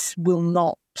 This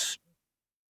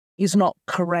is not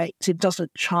correct. It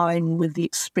doesn't chime with the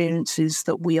experiences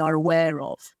that we are aware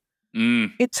of.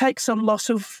 It takes a lot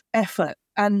of effort,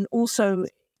 and also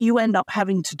you end up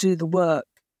having to do the work.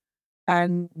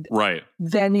 And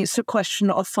then it's a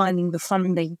question of finding the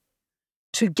funding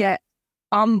to get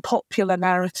unpopular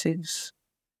narratives,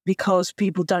 because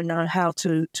people don't know how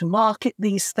to market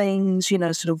these things,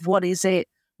 sort of what is it?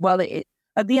 Well,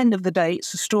 at the end of the day,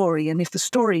 it's a story. And if the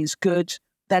story is good,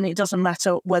 then it doesn't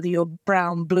matter whether you're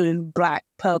brown, blue, black,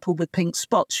 purple with pink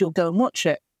spots, you'll go and watch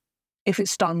it. If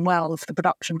it's done well, if the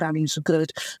production values are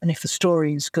good, and if the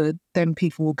story is good, then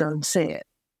people will go and see it.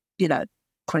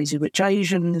 Crazy Rich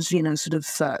Asians, sort of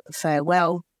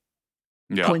Farewell,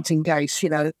 Pointing Gaze,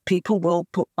 people will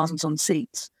put bums on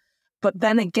seats. But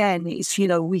then again, it's,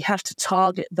 we have to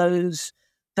target those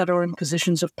that are in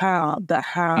positions of power, that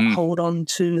hold on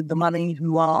to the money,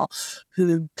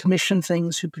 who commission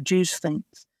things, who produce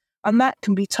things. And that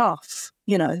can be tough,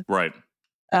 Right.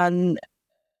 And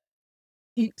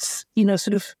it's,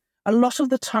 sort of a lot of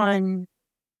the time,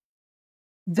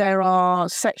 there are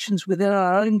sections within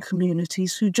our own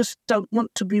communities who just don't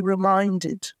want to be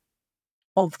reminded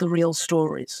of the real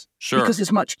stories. Sure. Because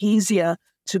it's much easier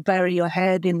to bury your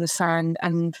head in the sand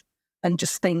and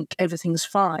just think everything's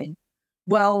fine.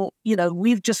 Well,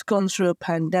 we've just gone through a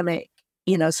pandemic,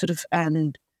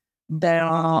 and there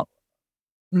are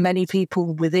many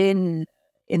people in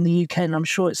the UK, and I'm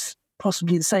sure it's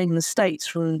possibly the same in the States,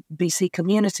 from BC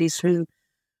communities who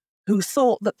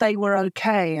thought that they were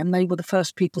okay, and they were the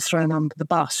first people thrown under the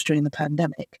bus during the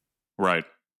pandemic. Right.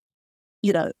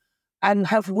 And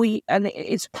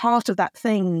it's part of that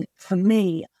thing for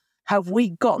me, have we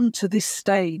gotten to this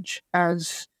stage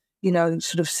as,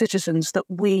 sort of citizens, that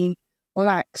we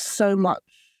lack so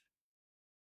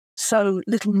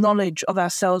little knowledge of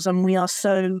ourselves, and we are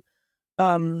so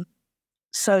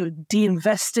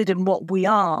de-invested in what we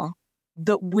are,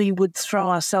 that we would throw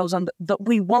ourselves under, that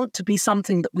we want to be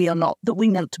something that we are not, that we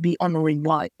want to be honorary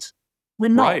white. We're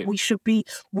not. Right.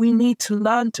 We need to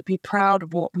learn to be proud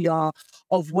of what we are,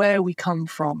 of where we come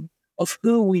from, of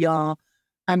who we are,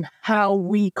 and how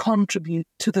we contribute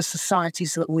to the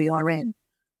societies that we are in,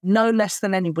 no less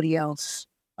than anybody else.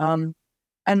 And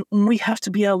we have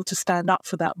to be able to stand up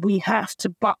for that. We have to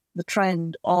buck the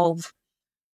trend of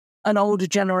an older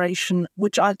generation,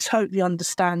 which I totally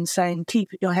understand, saying,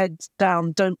 keep your heads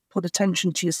down, don't put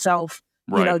attention to yourself,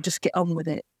 just get on with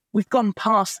it. We've gone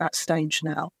past that stage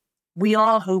now. We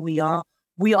are who we are.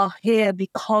 We are here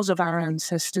because of our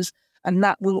ancestors, and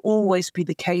that will always be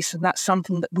the case, and that's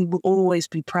something that we will always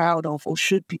be proud of, or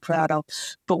should be proud of.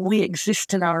 But we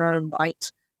exist in our own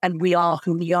right, and we are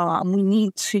who we are, and we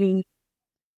need to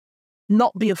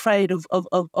not be afraid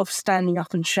of standing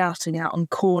up and shouting out and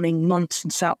calling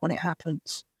nonsense out when it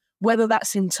happens, whether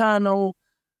that's internal,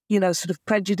 sort of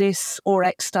prejudice, or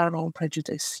external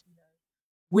prejudice.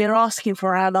 we're asking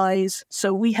for allies,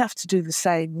 so we have to do the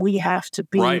same. We have to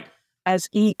be Right. as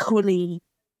equally,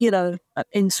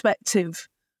 inspective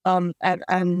and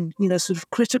sort of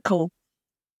critical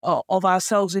of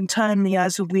ourselves internally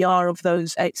as we are of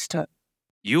those external.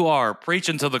 You are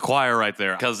preaching to the choir right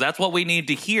there, because that's what we need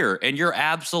to hear. And you're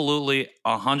absolutely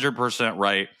 100%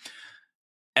 right.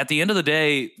 At the end of the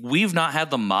day, we've not had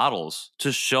the models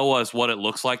to show us what it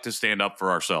looks like to stand up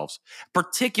for ourselves,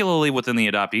 particularly within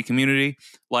the adoptee community.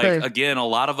 Like, True. again, a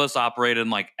lot of us operate in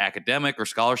like academic or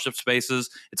scholarship spaces.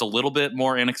 It's a little bit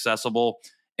more inaccessible.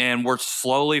 And we're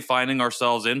slowly finding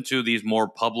ourselves into these more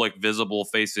public, visible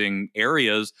facing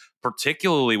areas,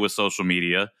 particularly with social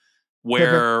media,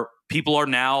 where people are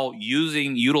now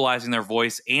utilizing their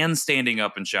voice and standing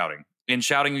up and shouting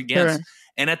against. Correct.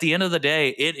 And at the end of the day,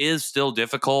 it is still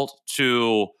difficult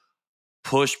to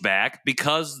push back,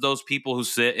 because those people who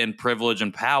sit in privilege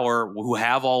and power, who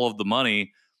have all of the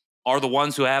money, are the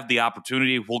ones who have the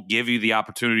opportunity, will give you the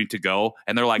opportunity to go.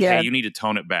 And they're like, hey, Yeah. you need to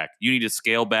tone it back. You need to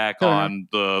scale back Correct. on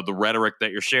the rhetoric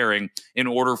that you're sharing in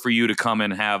order for you to come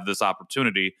and have this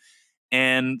opportunity.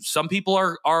 And some people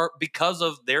are because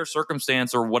of their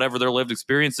circumstance or whatever their lived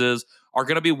experience is, are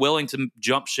going to be willing to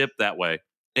jump ship that way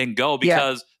and go, Yeah.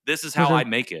 because this is how I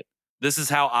make it. This is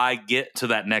how I get to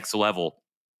that next level.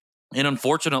 And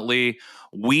unfortunately,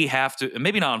 we have to,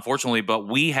 maybe not unfortunately, but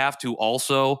we have to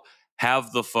also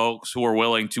have the folks who are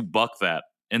willing to buck that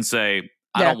and say,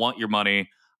 I Yeah. don't want your money.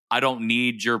 I don't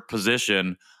need your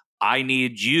position. I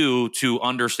need you to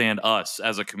understand us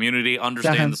as a community,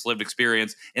 understand this lived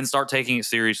experience, and start taking it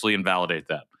seriously and validate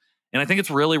that. And I think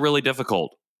it's really, really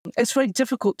difficult. It's very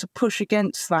difficult to push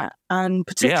against that, and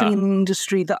particularly Yeah. in the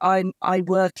industry that I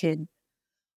work in,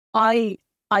 I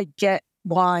get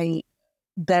why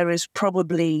there is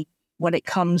probably, when it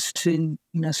comes to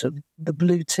sort of the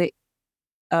blue tick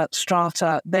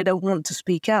strata, they don't want to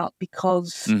speak out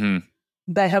because Mm-hmm.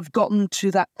 they have gotten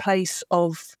to that place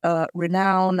of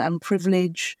renown and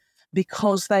privilege,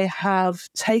 because they have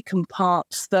taken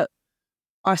parts that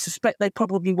I suspect they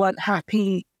probably weren't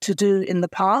happy to do in the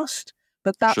past,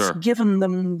 but that's Sure. given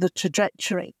them the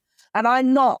trajectory. And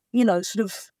I'm not, sort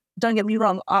of, don't get me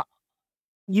wrong,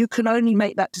 you can only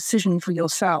make that decision for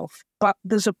yourself. But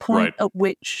there's a point Right. at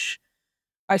which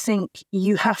I think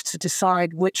you have to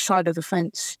decide which side of the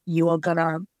fence you are going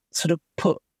to sort of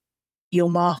put your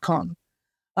mark on.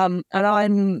 And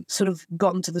I'm sort of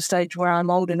gotten to the stage where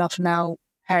I'm old enough now.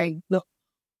 Hey, look,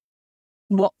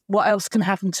 what else can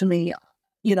happen to me?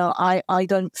 I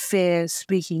don't fear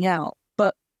speaking out,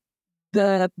 but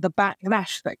the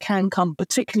backlash that can come,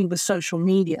 particularly with social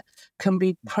media, can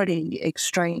be pretty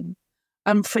extreme.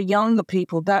 And for younger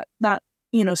people, that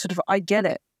sort of, I get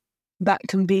it. That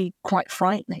can be quite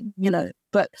frightening,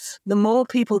 But the more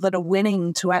people that are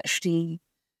willing to actually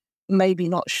maybe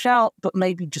not shout, but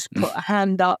maybe just put a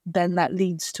hand up, then that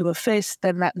leads to a fist,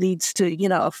 then that leads to,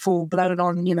 a full blown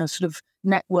on, sort of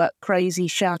network crazy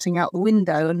shouting out the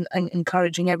window and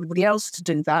encouraging everybody else to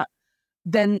do that.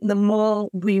 Then the more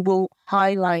we will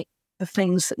highlight the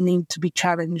things that need to be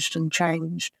challenged and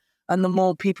changed. And the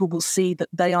more people will see that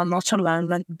they are not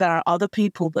alone, and there are other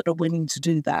people that are willing to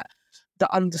do that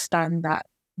understand that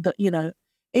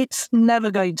it's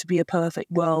never going to be a perfect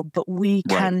world, but we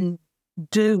can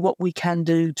do what we can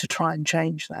do to try and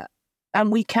change that.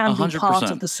 And we can be part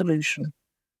of the solution,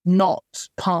 not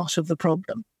part of the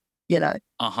problem,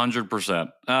 100%.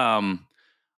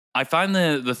 I find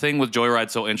the thing with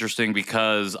Joyride so interesting,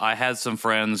 because I had some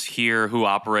friends here who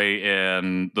operate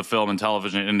in the film and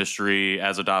television industry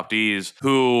as adoptees,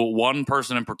 who, one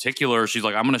person in particular, she's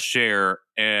like, I'm going to share.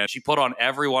 And she put on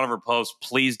every one of her posts,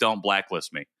 please don't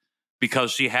blacklist me,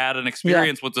 because she had an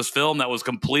experience with this film that was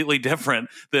completely different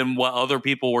than what other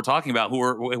people were talking about, who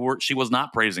were she was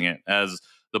not praising it as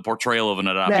the portrayal of an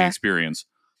adoptee experience.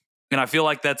 And I feel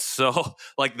like that's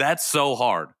so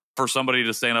hard for somebody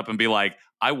to stand up and be like,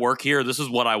 I work here. This is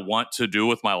what I want to do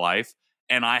with my life.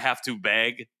 And I have to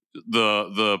beg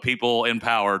the people in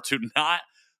power to not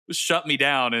shut me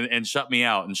down and shut me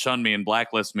out and shun me and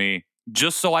blacklist me,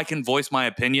 just so I can voice my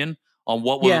opinion on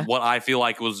what I feel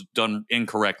like was done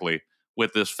incorrectly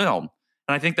with this film.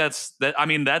 And I think that's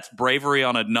bravery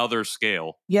on another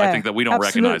scale. Yeah, I think that we don't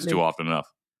recognize too often enough.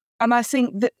 And I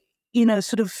think that,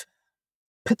 sort of,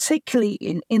 particularly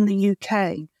in the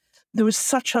UK, there was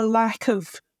such a lack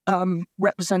of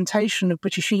representation of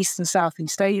British East and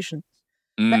Southeast Asians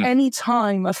that any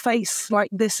time a face like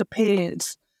this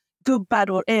appears, good, bad,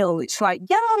 or ill, it's like,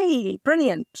 yay,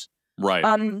 brilliant. Right.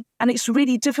 And it's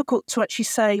really difficult to actually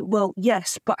say, well,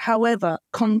 yes, but however,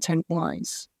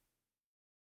 content-wise,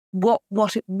 what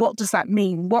does that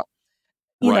mean? What,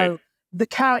 you know, the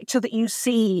character that you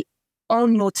see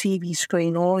on your TV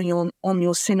screen or on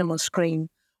your cinema screen,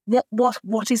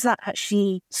 what is that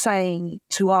actually saying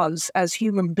to us as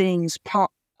human beings,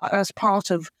 as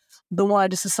part of the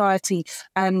wider society?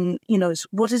 And,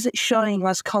 what is it showing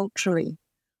us culturally?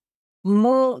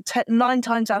 9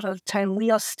 times out of 10,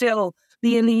 we are still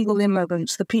the illegal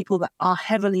immigrants, the people that are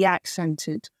heavily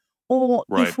accented. Or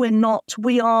if we're not,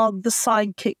 we are the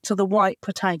sidekick to the white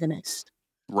protagonist.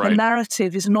 The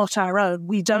narrative is not our own.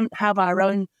 We don't have our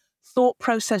own thought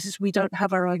processes. We don't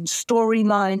have our own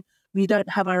storyline. We don't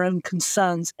have our own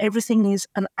concerns. Everything is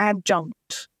an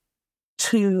adjunct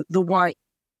to the white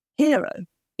hero,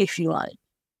 if you like.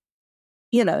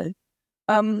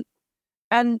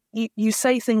 And you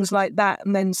say things like that,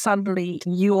 and then suddenly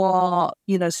you are,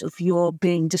 you're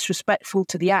being disrespectful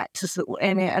to the actors that were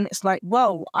in it. And it's like,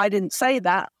 well, I didn't say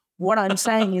that. What I'm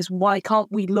saying is, why can't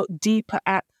we look deeper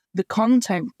at the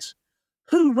content?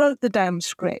 Who wrote the damn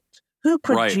script? Who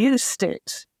produced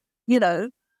it?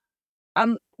 We've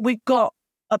got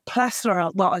a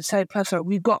plethora,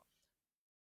 we've got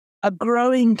a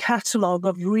growing catalogue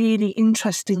of really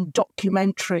interesting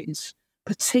documentaries,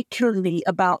 particularly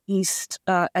about East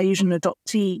Asian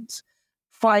adoptees,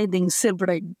 finding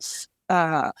siblings,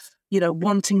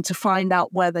 wanting to find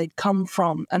out where they'd come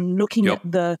from, and looking at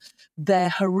their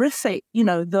horrific,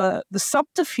 the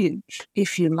subterfuge,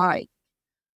 if you like,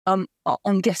 on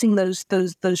getting those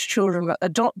children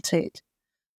adopted.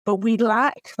 But we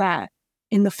lack that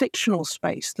in the fictional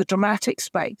space, the dramatic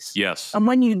space. Yes. And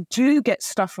when you do get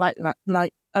stuff like that,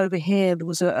 like over here, there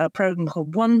was a program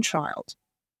called One Child.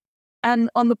 And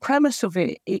on the premise of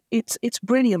it's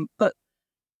brilliant. But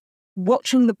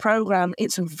watching the program,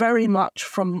 it's very much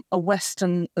from a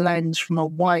Western lens, from a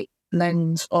white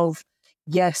lens of,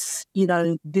 yes,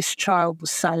 this child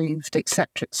was saved,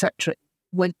 etc.,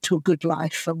 went to a good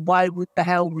life. And why the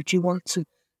hell would you want to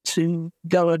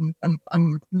go and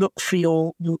look for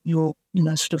your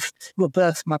your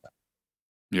birth mother?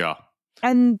 Yeah.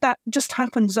 And that just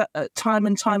happens time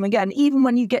and time again. Even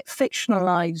when you get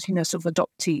fictionalized, sort of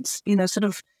adoptees, sort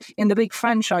of in the big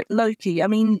franchise, Loki. I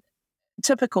mean,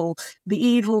 typical, the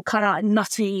evil kind of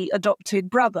nutty adopted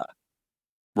brother.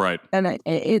 Right. And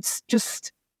it's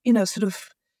just, sort of,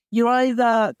 you're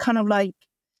either kind of like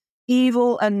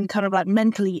evil and kind of like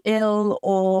mentally ill,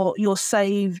 or you're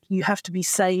saved, you have to be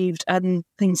saved, and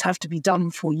things have to be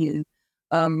done for you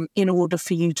in order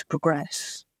for you to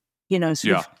progress, sort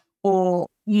of, or,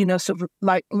 sort of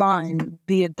like Line,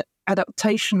 the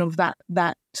adaptation of that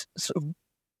sort of,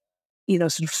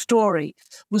 sort of story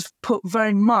was put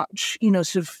very much,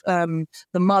 sort of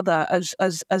the mother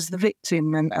as the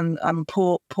victim, and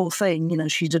poor thing,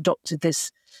 she'd adopted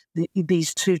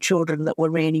these 2 children that were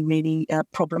really, really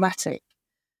problematic.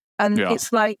 And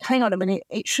it's like, hang on a minute,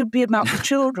 it should be about the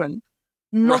children,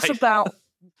 not about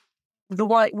the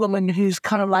white woman who's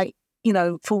kind of like,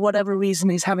 for whatever reason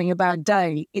is having a bad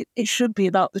day. It should be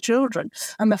about the children.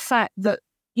 And the fact that,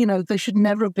 they should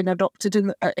never have been adopted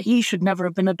he should never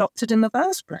have been adopted in the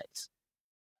first place.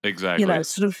 Exactly.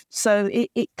 Sort of, so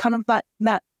it kind of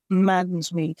that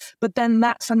maddens me. But then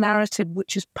that's a narrative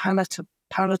which is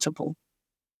palatable.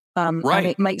 And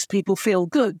it makes people feel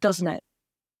good, doesn't it?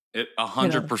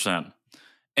 100%.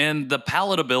 And the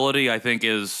palatability, I think,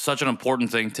 is such an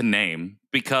important thing to name,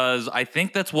 because I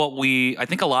think that's I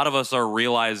think a lot of us are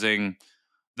realizing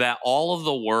that all of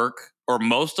the work, or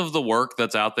most of the work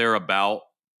that's out there about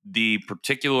the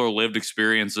particular lived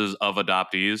experiences of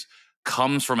adoptees,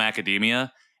 comes from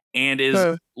academia and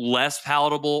is less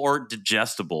palatable or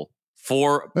digestible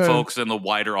for folks in the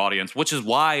wider audience, which is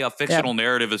why a fictional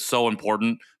narrative is so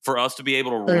important for us to be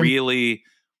able to really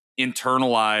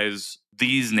internalize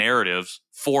these narratives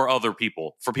for other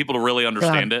people, for people to really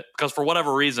understand it. Because for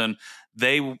whatever reason,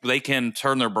 they can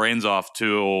turn their brains off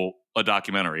to a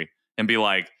documentary and be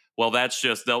like, well, that's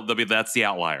just, that's the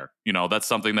outlier. That's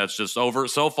something that's just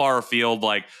so far afield.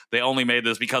 Like, they only made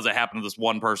this because it happened to this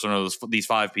one person or these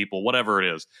 5 people, whatever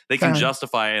it is. They can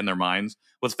justify it in their minds.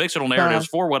 With fictional narratives,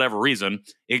 for whatever reason,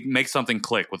 it makes something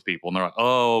click with people. And they're like,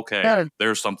 oh, okay,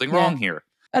 there's something wrong here.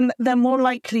 And they're more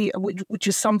likely, which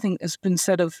is something that's been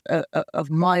said of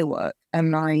my work,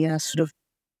 and I sort of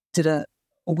did a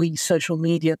wee social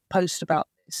media post about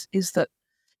this, is that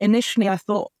initially I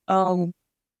thought,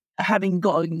 having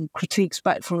gotten critiques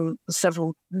back from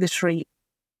several literary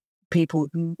people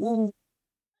who all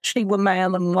actually were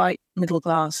male and white, middle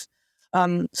class,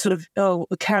 sort of,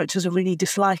 the characters are really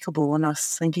dislikable. And I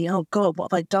was thinking, oh God,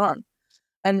 what have I done?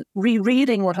 And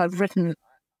rereading what I've written,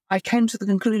 I came to the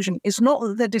conclusion, it's not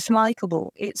that they're dislikable,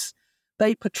 it's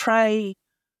they portray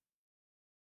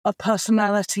a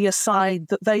personality, a side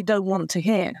that they don't want to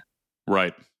hear.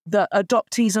 Right. That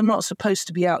adoptees are not supposed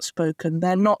to be outspoken.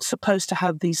 They're not supposed to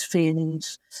have these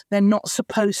feelings. They're not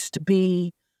supposed to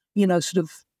be, they're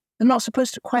not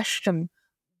supposed to question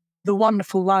the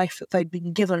wonderful life that they've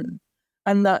been given.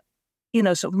 And that,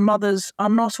 mothers are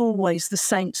not always the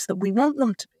saints that we want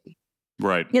them to be.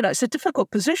 Right. It's a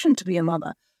difficult position to be a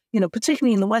mother.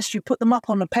 Particularly in the West, you put them up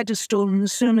on a pedestal, and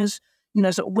as soon as,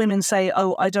 women say,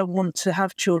 oh, I don't want to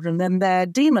have children, then they're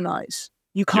demonized.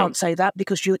 You can't say that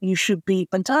because you should be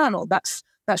maternal. That's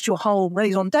your whole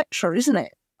raison d'etre, isn't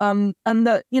it? And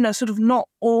that, not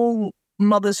all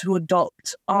mothers who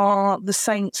adopt are the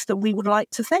saints that we would like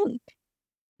to think,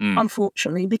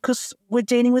 unfortunately, because we're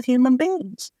dealing with human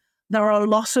beings. There are a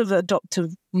lot of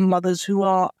adoptive mothers who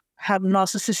have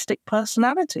narcissistic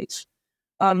personalities,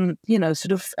 and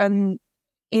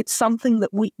it's something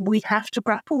that we have to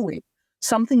grapple with,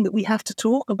 something that we have to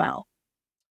talk about.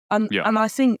 And I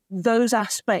think those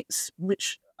aspects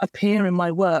which appear in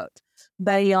my work,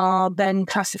 they are then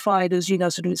classified as,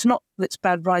 it's not that it's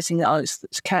bad writing,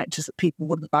 it's characters that people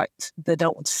wouldn't like, they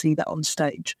don't want to see that on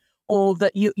stage, or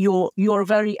that you're a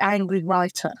very angry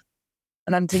writer.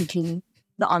 And I'm thinking,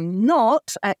 no, I'm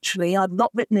not actually. I've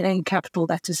not written it in capital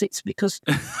letters. It's because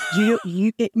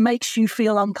it makes you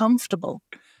feel uncomfortable.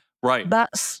 Right.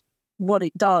 That's what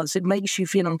it does. It makes you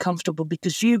feel uncomfortable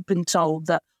because you've been told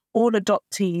that all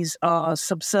adoptees are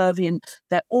subservient.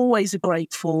 They're always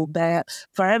grateful. They're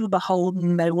forever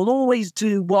beholden. They will always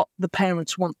do what the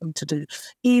parents want them to do,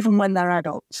 even when they're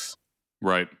adults.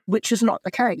 Right. Which is not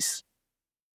the case.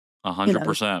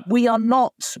 100%. We are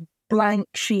not blank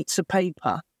sheets of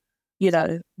paper,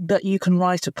 that you can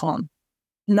write upon.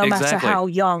 No matter how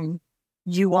young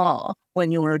you are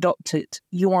when you're adopted,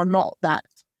 you are not that.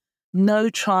 No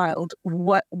child,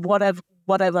 whatever,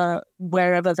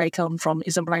 wherever they come from,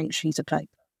 is a blank sheet of paper.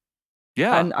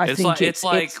 Yeah, and I think it's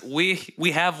like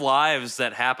we have lives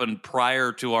that happen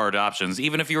prior to our adoptions.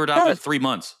 Even if you were adopted 3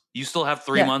 months, you still have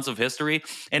 3 months of history.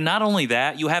 And not only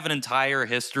that, you have an entire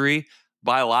history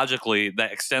biologically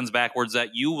that extends backwards that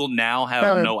you will now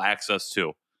have no access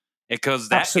to, because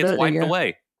that gets wiped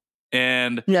away.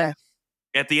 And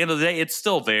at the end of the day, it's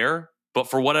still there. But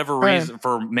for whatever reason,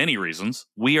 for many reasons,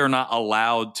 we are not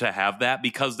allowed to have that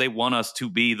because they want us to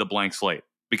be the blank slate,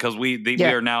 because we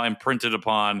are now imprinted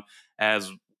upon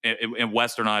as in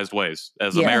westernized ways,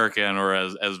 as American or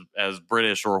as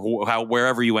British or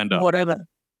wherever you end up. Whatever.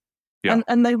 Yeah.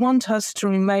 And they want us to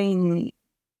remain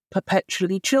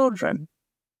perpetually children.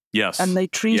 Yes. And they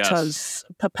treat us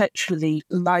perpetually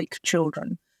like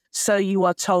children. So you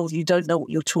are told you don't know what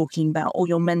you're talking about, or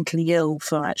you're mentally ill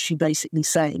for actually basically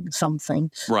saying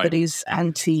something that is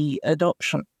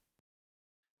anti-adoption.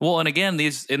 Well, and again,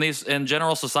 in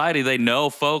general society, they know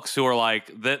folks who are like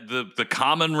the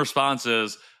common response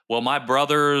is, well, my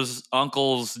brother's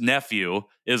uncle's nephew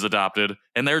is adopted,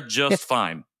 and they're just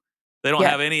fine. They don't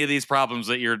have any of these problems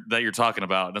that you're talking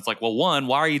about. And it's like, well, one,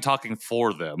 why are you talking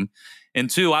for them? And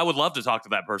two, I would love to talk to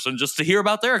that person just to hear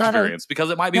about their experience, because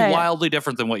it might be wildly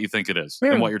different than what you think it is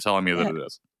and what you're telling me that it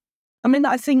is. I mean,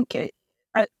 I think, it's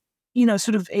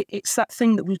that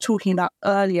thing that we were talking about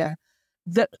earlier,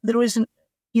 that there is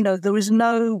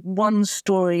no one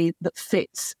story that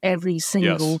fits every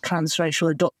single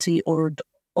transracial adoptee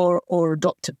or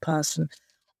adopted person.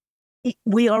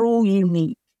 We are all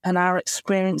unique, and our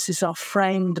experiences are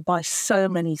framed by so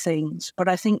many things. But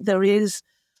I think there is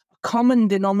a common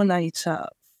denominator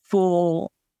for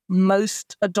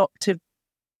most adoptive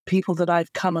people that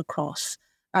I've come across,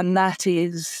 and that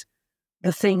is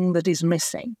the thing that is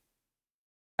missing.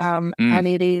 And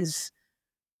it is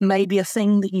maybe a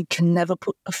thing that you can never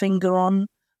put a finger on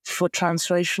for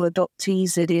transracial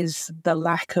adoptees. It is the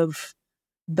lack of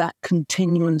that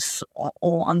continuance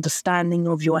or understanding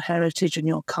of your heritage and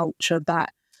your culture,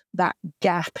 that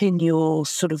gap in your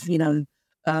sort of, DNA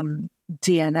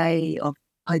of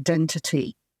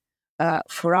identity.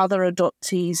 For other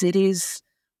adoptees, it is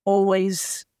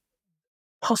always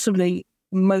possibly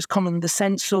most common the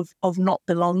sense of not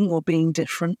belonging or being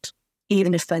different,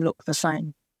 even if they look the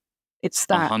same. It's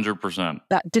that 100%.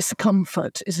 That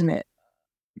discomfort, isn't it?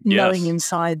 Yes. Knowing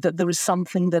inside that there is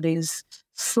something that is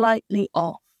slightly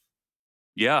off.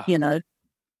 Yeah.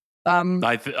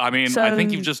 I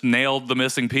think you've just nailed the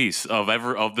missing piece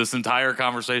of this entire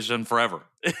conversation forever.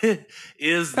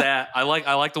 Is that I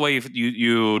like the way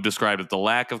you described it, the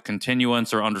lack of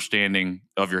continuance or understanding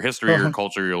of your history, your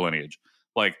culture, your lineage.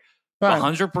 Like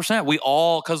 100%. We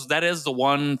all, because that is the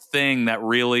one thing that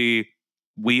really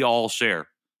we all share.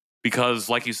 Because,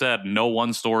 like you said, no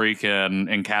one story can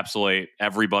encapsulate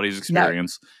everybody's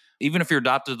experience. No. Even if you're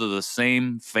adopted to the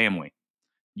same family,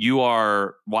 you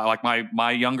are like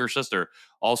my younger sister,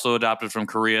 also adopted from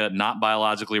Korea, not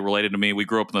biologically related to me. We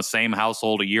grew up in the same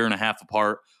household, a year and a half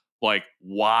apart, like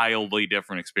wildly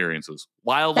different experiences,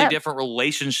 wildly Yeah. different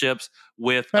relationships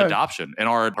with Oh. adoption and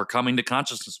our coming to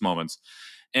consciousness moments.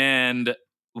 And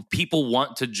people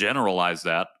want to generalize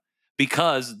that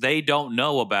because they don't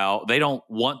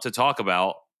want to talk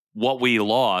about what we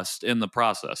lost in the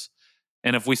process.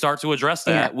 And if we start to address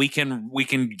that, we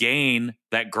can gain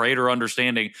that greater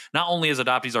understanding, not only as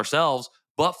adoptees ourselves,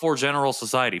 but for general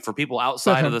society, for people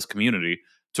outside of this community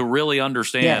to really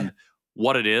understand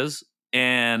what it is.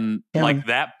 And like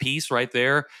that piece right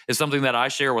there is something that I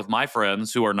share with my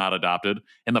friends who are not adopted.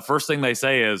 And the first thing they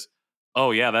say is,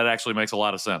 oh yeah, that actually makes a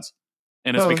lot of sense.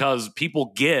 And it's because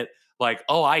people get like,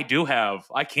 oh, I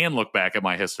can look back at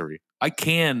my history. I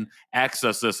can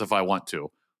access this if I want to,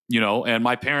 and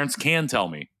my parents can tell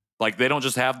me. Like, they don't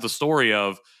just have the story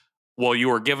of, well, you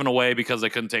were given away because they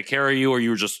couldn't take care of you, or you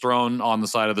were just thrown on the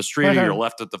side of the street, or you're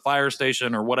left at the fire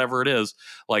station, or whatever it is.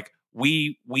 Like,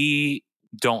 we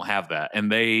don't have that,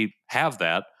 and they have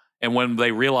that. And when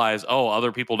they realize, oh,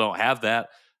 other people don't have that,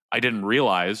 I didn't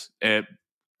realize, it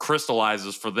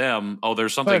crystallizes for them, oh,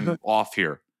 there's something off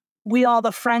here. We are the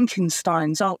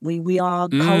Frankensteins, aren't we? We are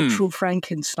cultural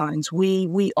Frankensteins.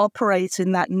 We operate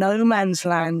in that no man's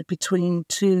land between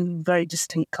two very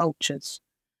distinct cultures.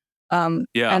 And,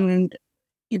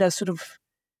 sort of,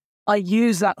 I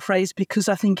use that phrase because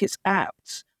I think it's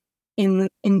apt in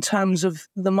terms of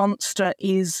the monster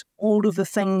is all of the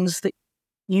things that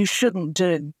you shouldn't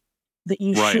do, that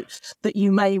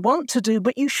you may want to do,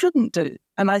 but you shouldn't do.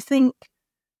 And I think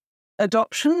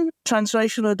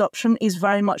transracial adoption is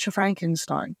very much a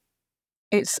Frankenstein.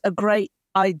 It's a great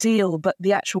ideal, but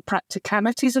the actual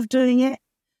practicalities of doing it,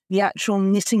 the actual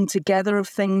knitting together of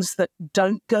things that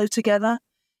don't go together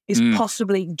is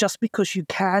possibly just because you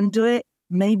can do it,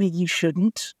 maybe you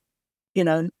shouldn't,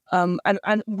 and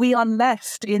we are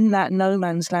left in that no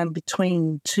man's land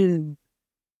between two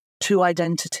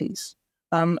identities.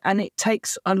 And it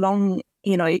takes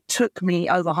it took me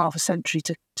over half a century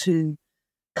to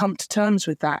come to terms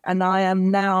with that. And I am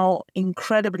now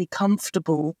incredibly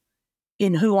comfortable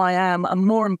in who I am. And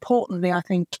more importantly, I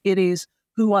think it is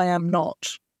who I am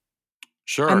not.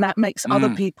 Sure. And that makes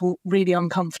other people really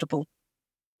uncomfortable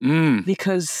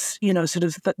because, sort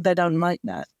of they don't like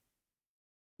that.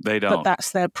 They don't. But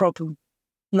that's their problem,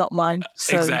 not mine.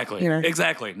 So, exactly.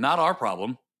 Exactly. Not our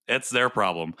problem. It's their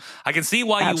problem. I can see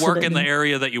why Absolutely. you work in the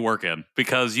area that you work in,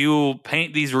 because you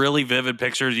paint these really vivid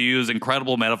pictures. You use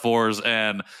incredible metaphors,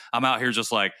 and I'm out here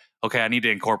just like, okay, I need to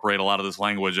incorporate a lot of this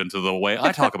language into the way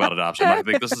I talk about adoption. I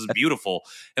think this is beautiful.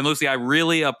 And Lucy, I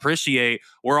really appreciate,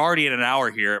 we're already in an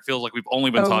hour here. It feels like we've only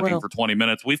been talking for 20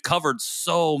 minutes. We've covered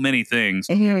so many things,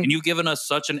 and you've given us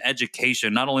such an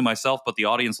education, not only myself, but the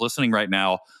audience listening right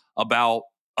now, about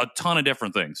a ton of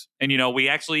different things. And, we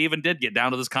actually even did get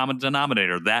down to this common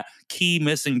denominator, that key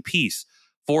missing piece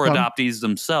for adoptees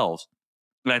themselves.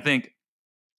 And I think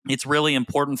it's really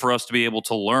important for us to be able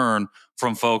to learn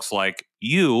from folks like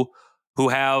you who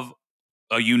have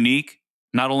a unique,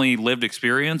 not only lived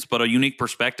experience, but a unique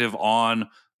perspective on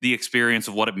the experience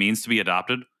of what it means to be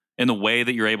adopted, and the way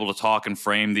that you're able to talk and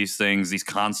frame these things, these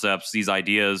concepts, these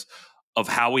ideas of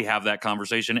how we have that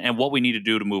conversation and what we need to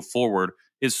do to move forward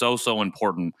is so, so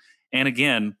important. And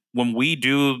again, when we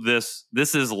do this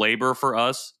is labor for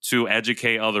us to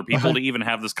educate other people, to even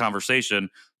have this conversation,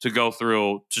 to go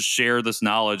through, to share this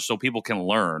knowledge so people can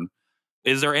learn.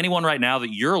 Is there anyone right now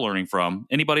that you're learning from?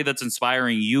 Anybody that's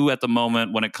inspiring you at the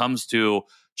moment when it comes to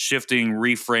shifting,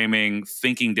 reframing,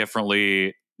 thinking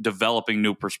differently, developing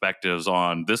new perspectives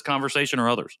on this conversation or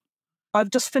others? I've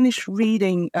just finished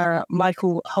reading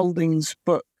Michael Holding's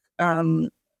book,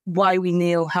 Why We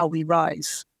Kneel, How We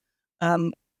Rise.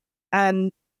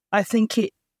 And I think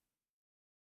it's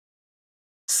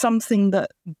something that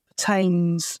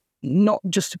pertains not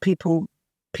just to people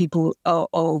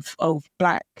of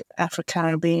Black,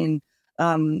 Afro-Caribbean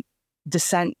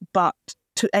descent, but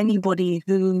to anybody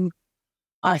who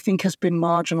I think has been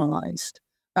marginalized.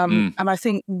 And I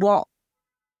think what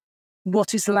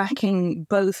is lacking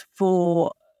both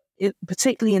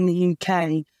particularly in the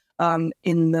UK,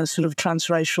 in the sort of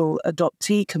transracial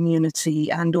adoptee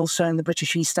community and also in the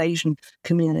British East Asian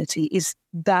community, is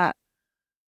that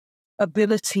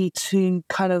ability to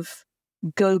kind of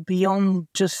go beyond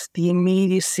just the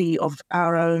immediacy of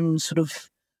our own sort of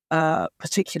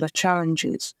particular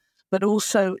challenges, but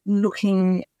also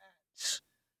looking at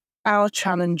our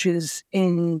challenges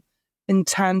in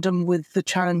tandem with the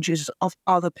challenges of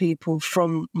other people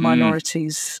from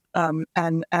minorities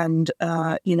and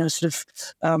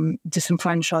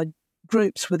disenfranchised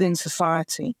groups within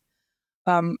society,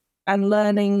 and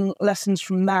learning lessons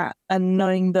from that, and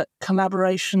knowing that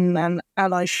collaboration and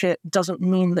allyship doesn't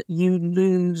mean that you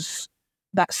lose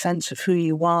that sense of who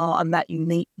you are and that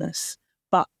uniqueness,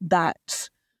 but that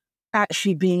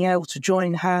actually being able to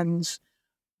join hands,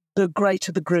 the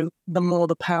greater the group, the more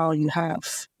the power you have,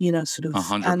 sort of,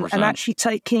 100%. and actually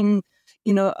taking,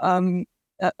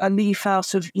 a leaf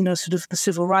out of, sort of the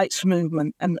civil rights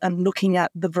movement, and looking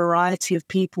at the variety of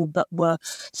people that were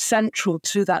central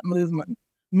to that movement,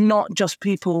 not just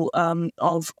people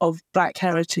of Black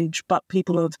heritage, but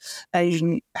people of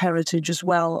Asian heritage as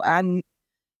well. And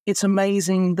it's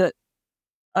amazing that,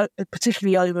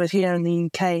 particularly over here in the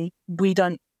UK,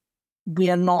 we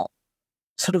are not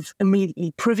sort of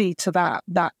immediately privy to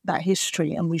that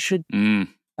history, and we should. And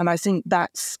I think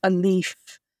that's a leaf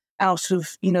out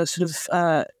of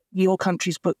your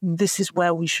country's book. This is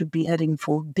where we should be heading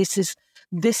for. This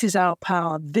is our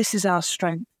power. This is our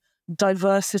strength.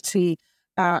 Diversity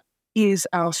is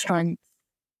our strength.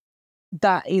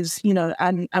 That is,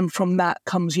 and from that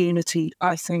comes unity.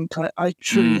 I think I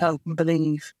truly hope and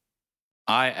believe.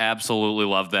 I absolutely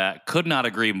love that. Could not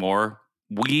agree more.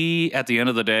 We, at the end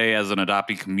of the day, as an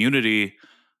adoptee community,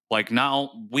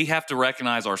 now we have to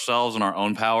recognize ourselves and our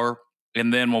own power.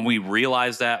 And then when we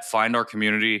realize that, find our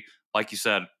community, like you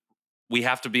said, we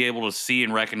have to be able to see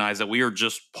and recognize that we are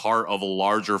just part of a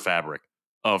larger fabric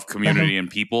of community and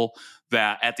people,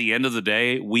 that at the end of the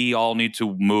day, we all need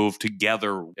to move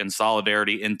together in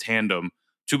solidarity, in tandem,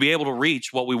 to be able to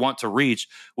reach what we want to reach,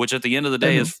 which at the end of the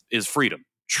day is freedom.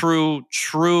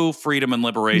 True freedom and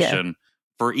liberation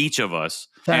for each of us.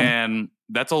 And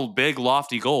that's a big,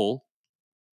 lofty goal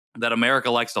that America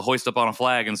likes to hoist up on a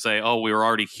flag and say, oh, we were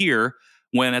already here,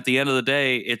 when at the end of the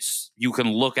day, you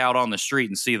can look out on the street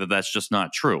and see that that's just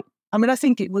not true. I mean, I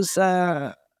think it was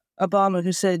Obama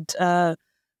who said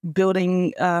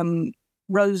building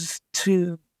roads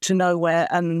to nowhere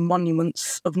and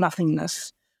monuments of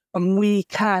nothingness. And we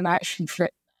can actually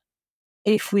flip.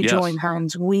 If we join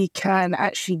hands, we can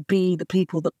actually be the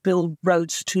people that build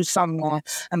roads to somewhere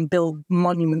and build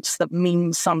monuments that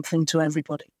mean something to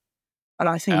everybody. And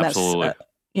I think that's,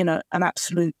 an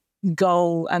absolute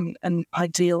goal and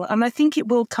ideal. And I think it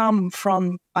will come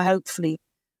from, hopefully,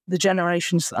 the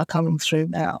generations that are coming through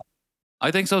now.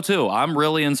 I think so, too. I'm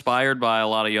really inspired by a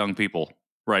lot of young people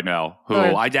right now who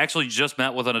I actually just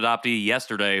met with an adoptee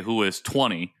yesterday who is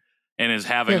 20 and is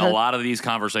having a lot of these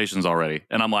conversations already.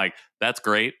 And I'm like, that's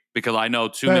great, because I know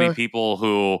too many people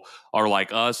who are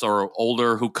like us or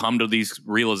older who come to these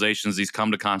realizations, these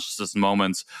come to consciousness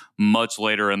moments much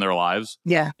later in their lives.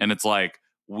 Yeah. And it's like,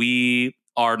 we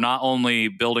are not only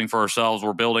building for ourselves,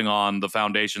 we're building on the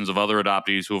foundations of other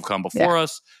adoptees who have come before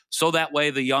us. So that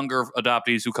way the younger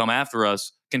adoptees who come after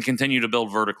us can continue to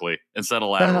build vertically instead of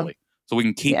laterally. So we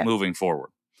can keep moving forward.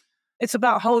 It's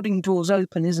about holding doors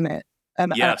open, isn't it?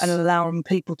 And allowing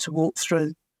people to walk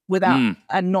through without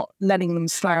and not letting them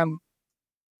slam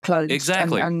closed.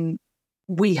 Exactly. And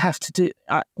we have to do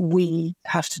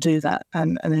that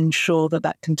and ensure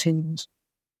that continues.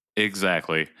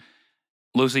 Exactly.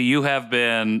 Lucy, you have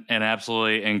been an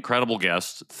absolutely incredible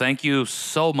guest. Thank you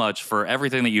so much for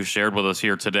everything that you've shared with us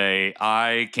here today.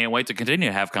 I can't wait to continue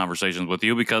to have conversations with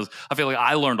you, because I feel like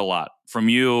I learned a lot from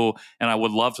you, and I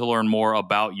would love to learn more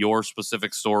about your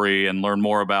specific story and learn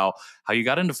more about how you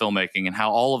got into filmmaking and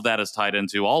how all of that is tied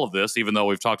into all of this, even though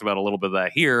we've talked about a little bit of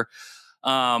that here.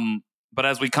 But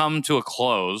as we come to a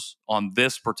close on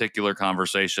this particular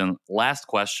conversation, last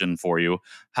question for you.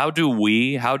 How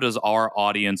does our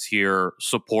audience here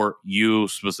support you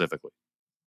specifically?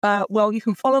 Well, you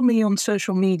can follow me on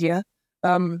social media.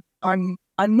 I'm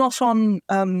not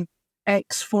on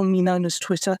X, formerly known as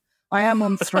Twitter. I am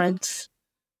on Threads,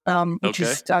 which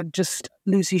is just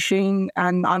Lucy Sheen,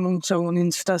 and I'm also on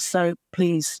Insta. So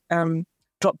please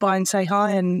drop by and say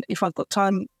hi. And if I've got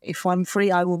time, if I'm free,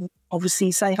 I will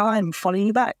obviously say hi and follow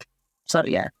you back. So,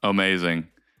 yeah. Amazing.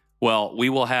 Well, we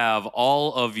will have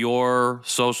all of your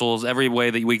socials, every way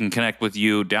that we can connect with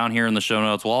you, down here in the show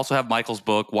notes. We'll also have Michael's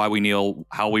book, Why We Kneel,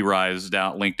 How We Rise,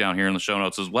 linked down here in the show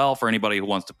notes as well for anybody who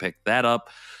wants to pick that up.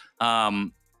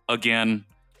 Again,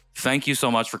 thank you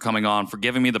so much for coming on, for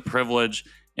giving me the privilege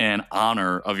and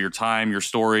honor of your time, your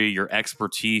story, your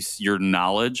expertise, your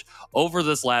knowledge over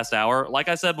this last hour. Like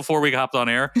I said before we hopped on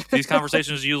air, these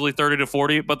conversations are usually 30 to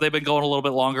 40, but they've been going a little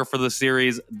bit longer for the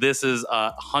series. This is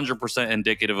 100%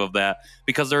 indicative of that,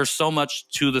 because there's so much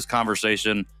to this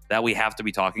conversation that we have to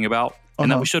be talking about and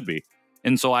that we should be.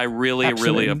 And so I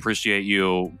really appreciate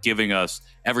you giving us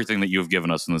everything that you've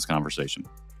given us in this conversation.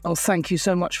 Oh, thank you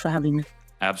so much for having me.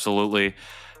 Absolutely.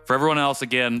 For everyone else,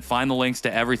 again, find the links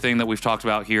to everything that we've talked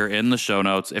about here in the show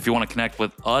notes. If you want to connect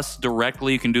with us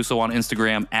directly, you can do so on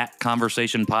Instagram at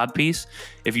Conversation Podpiece.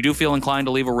 If you do feel inclined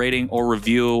to leave a rating or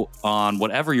review on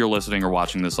whatever you're listening or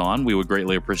watching this on, we would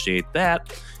greatly appreciate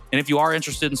that. And if you are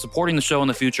interested in supporting the show in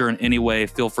the future in any way,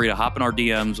 feel free to hop in our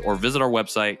DMs or visit our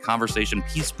website,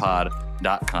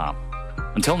 conversationpeacepod.com.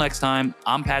 Until next time,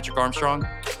 I'm Patrick Armstrong,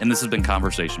 and this has been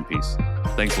Conversation Piece.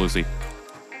 Thanks, Lucy.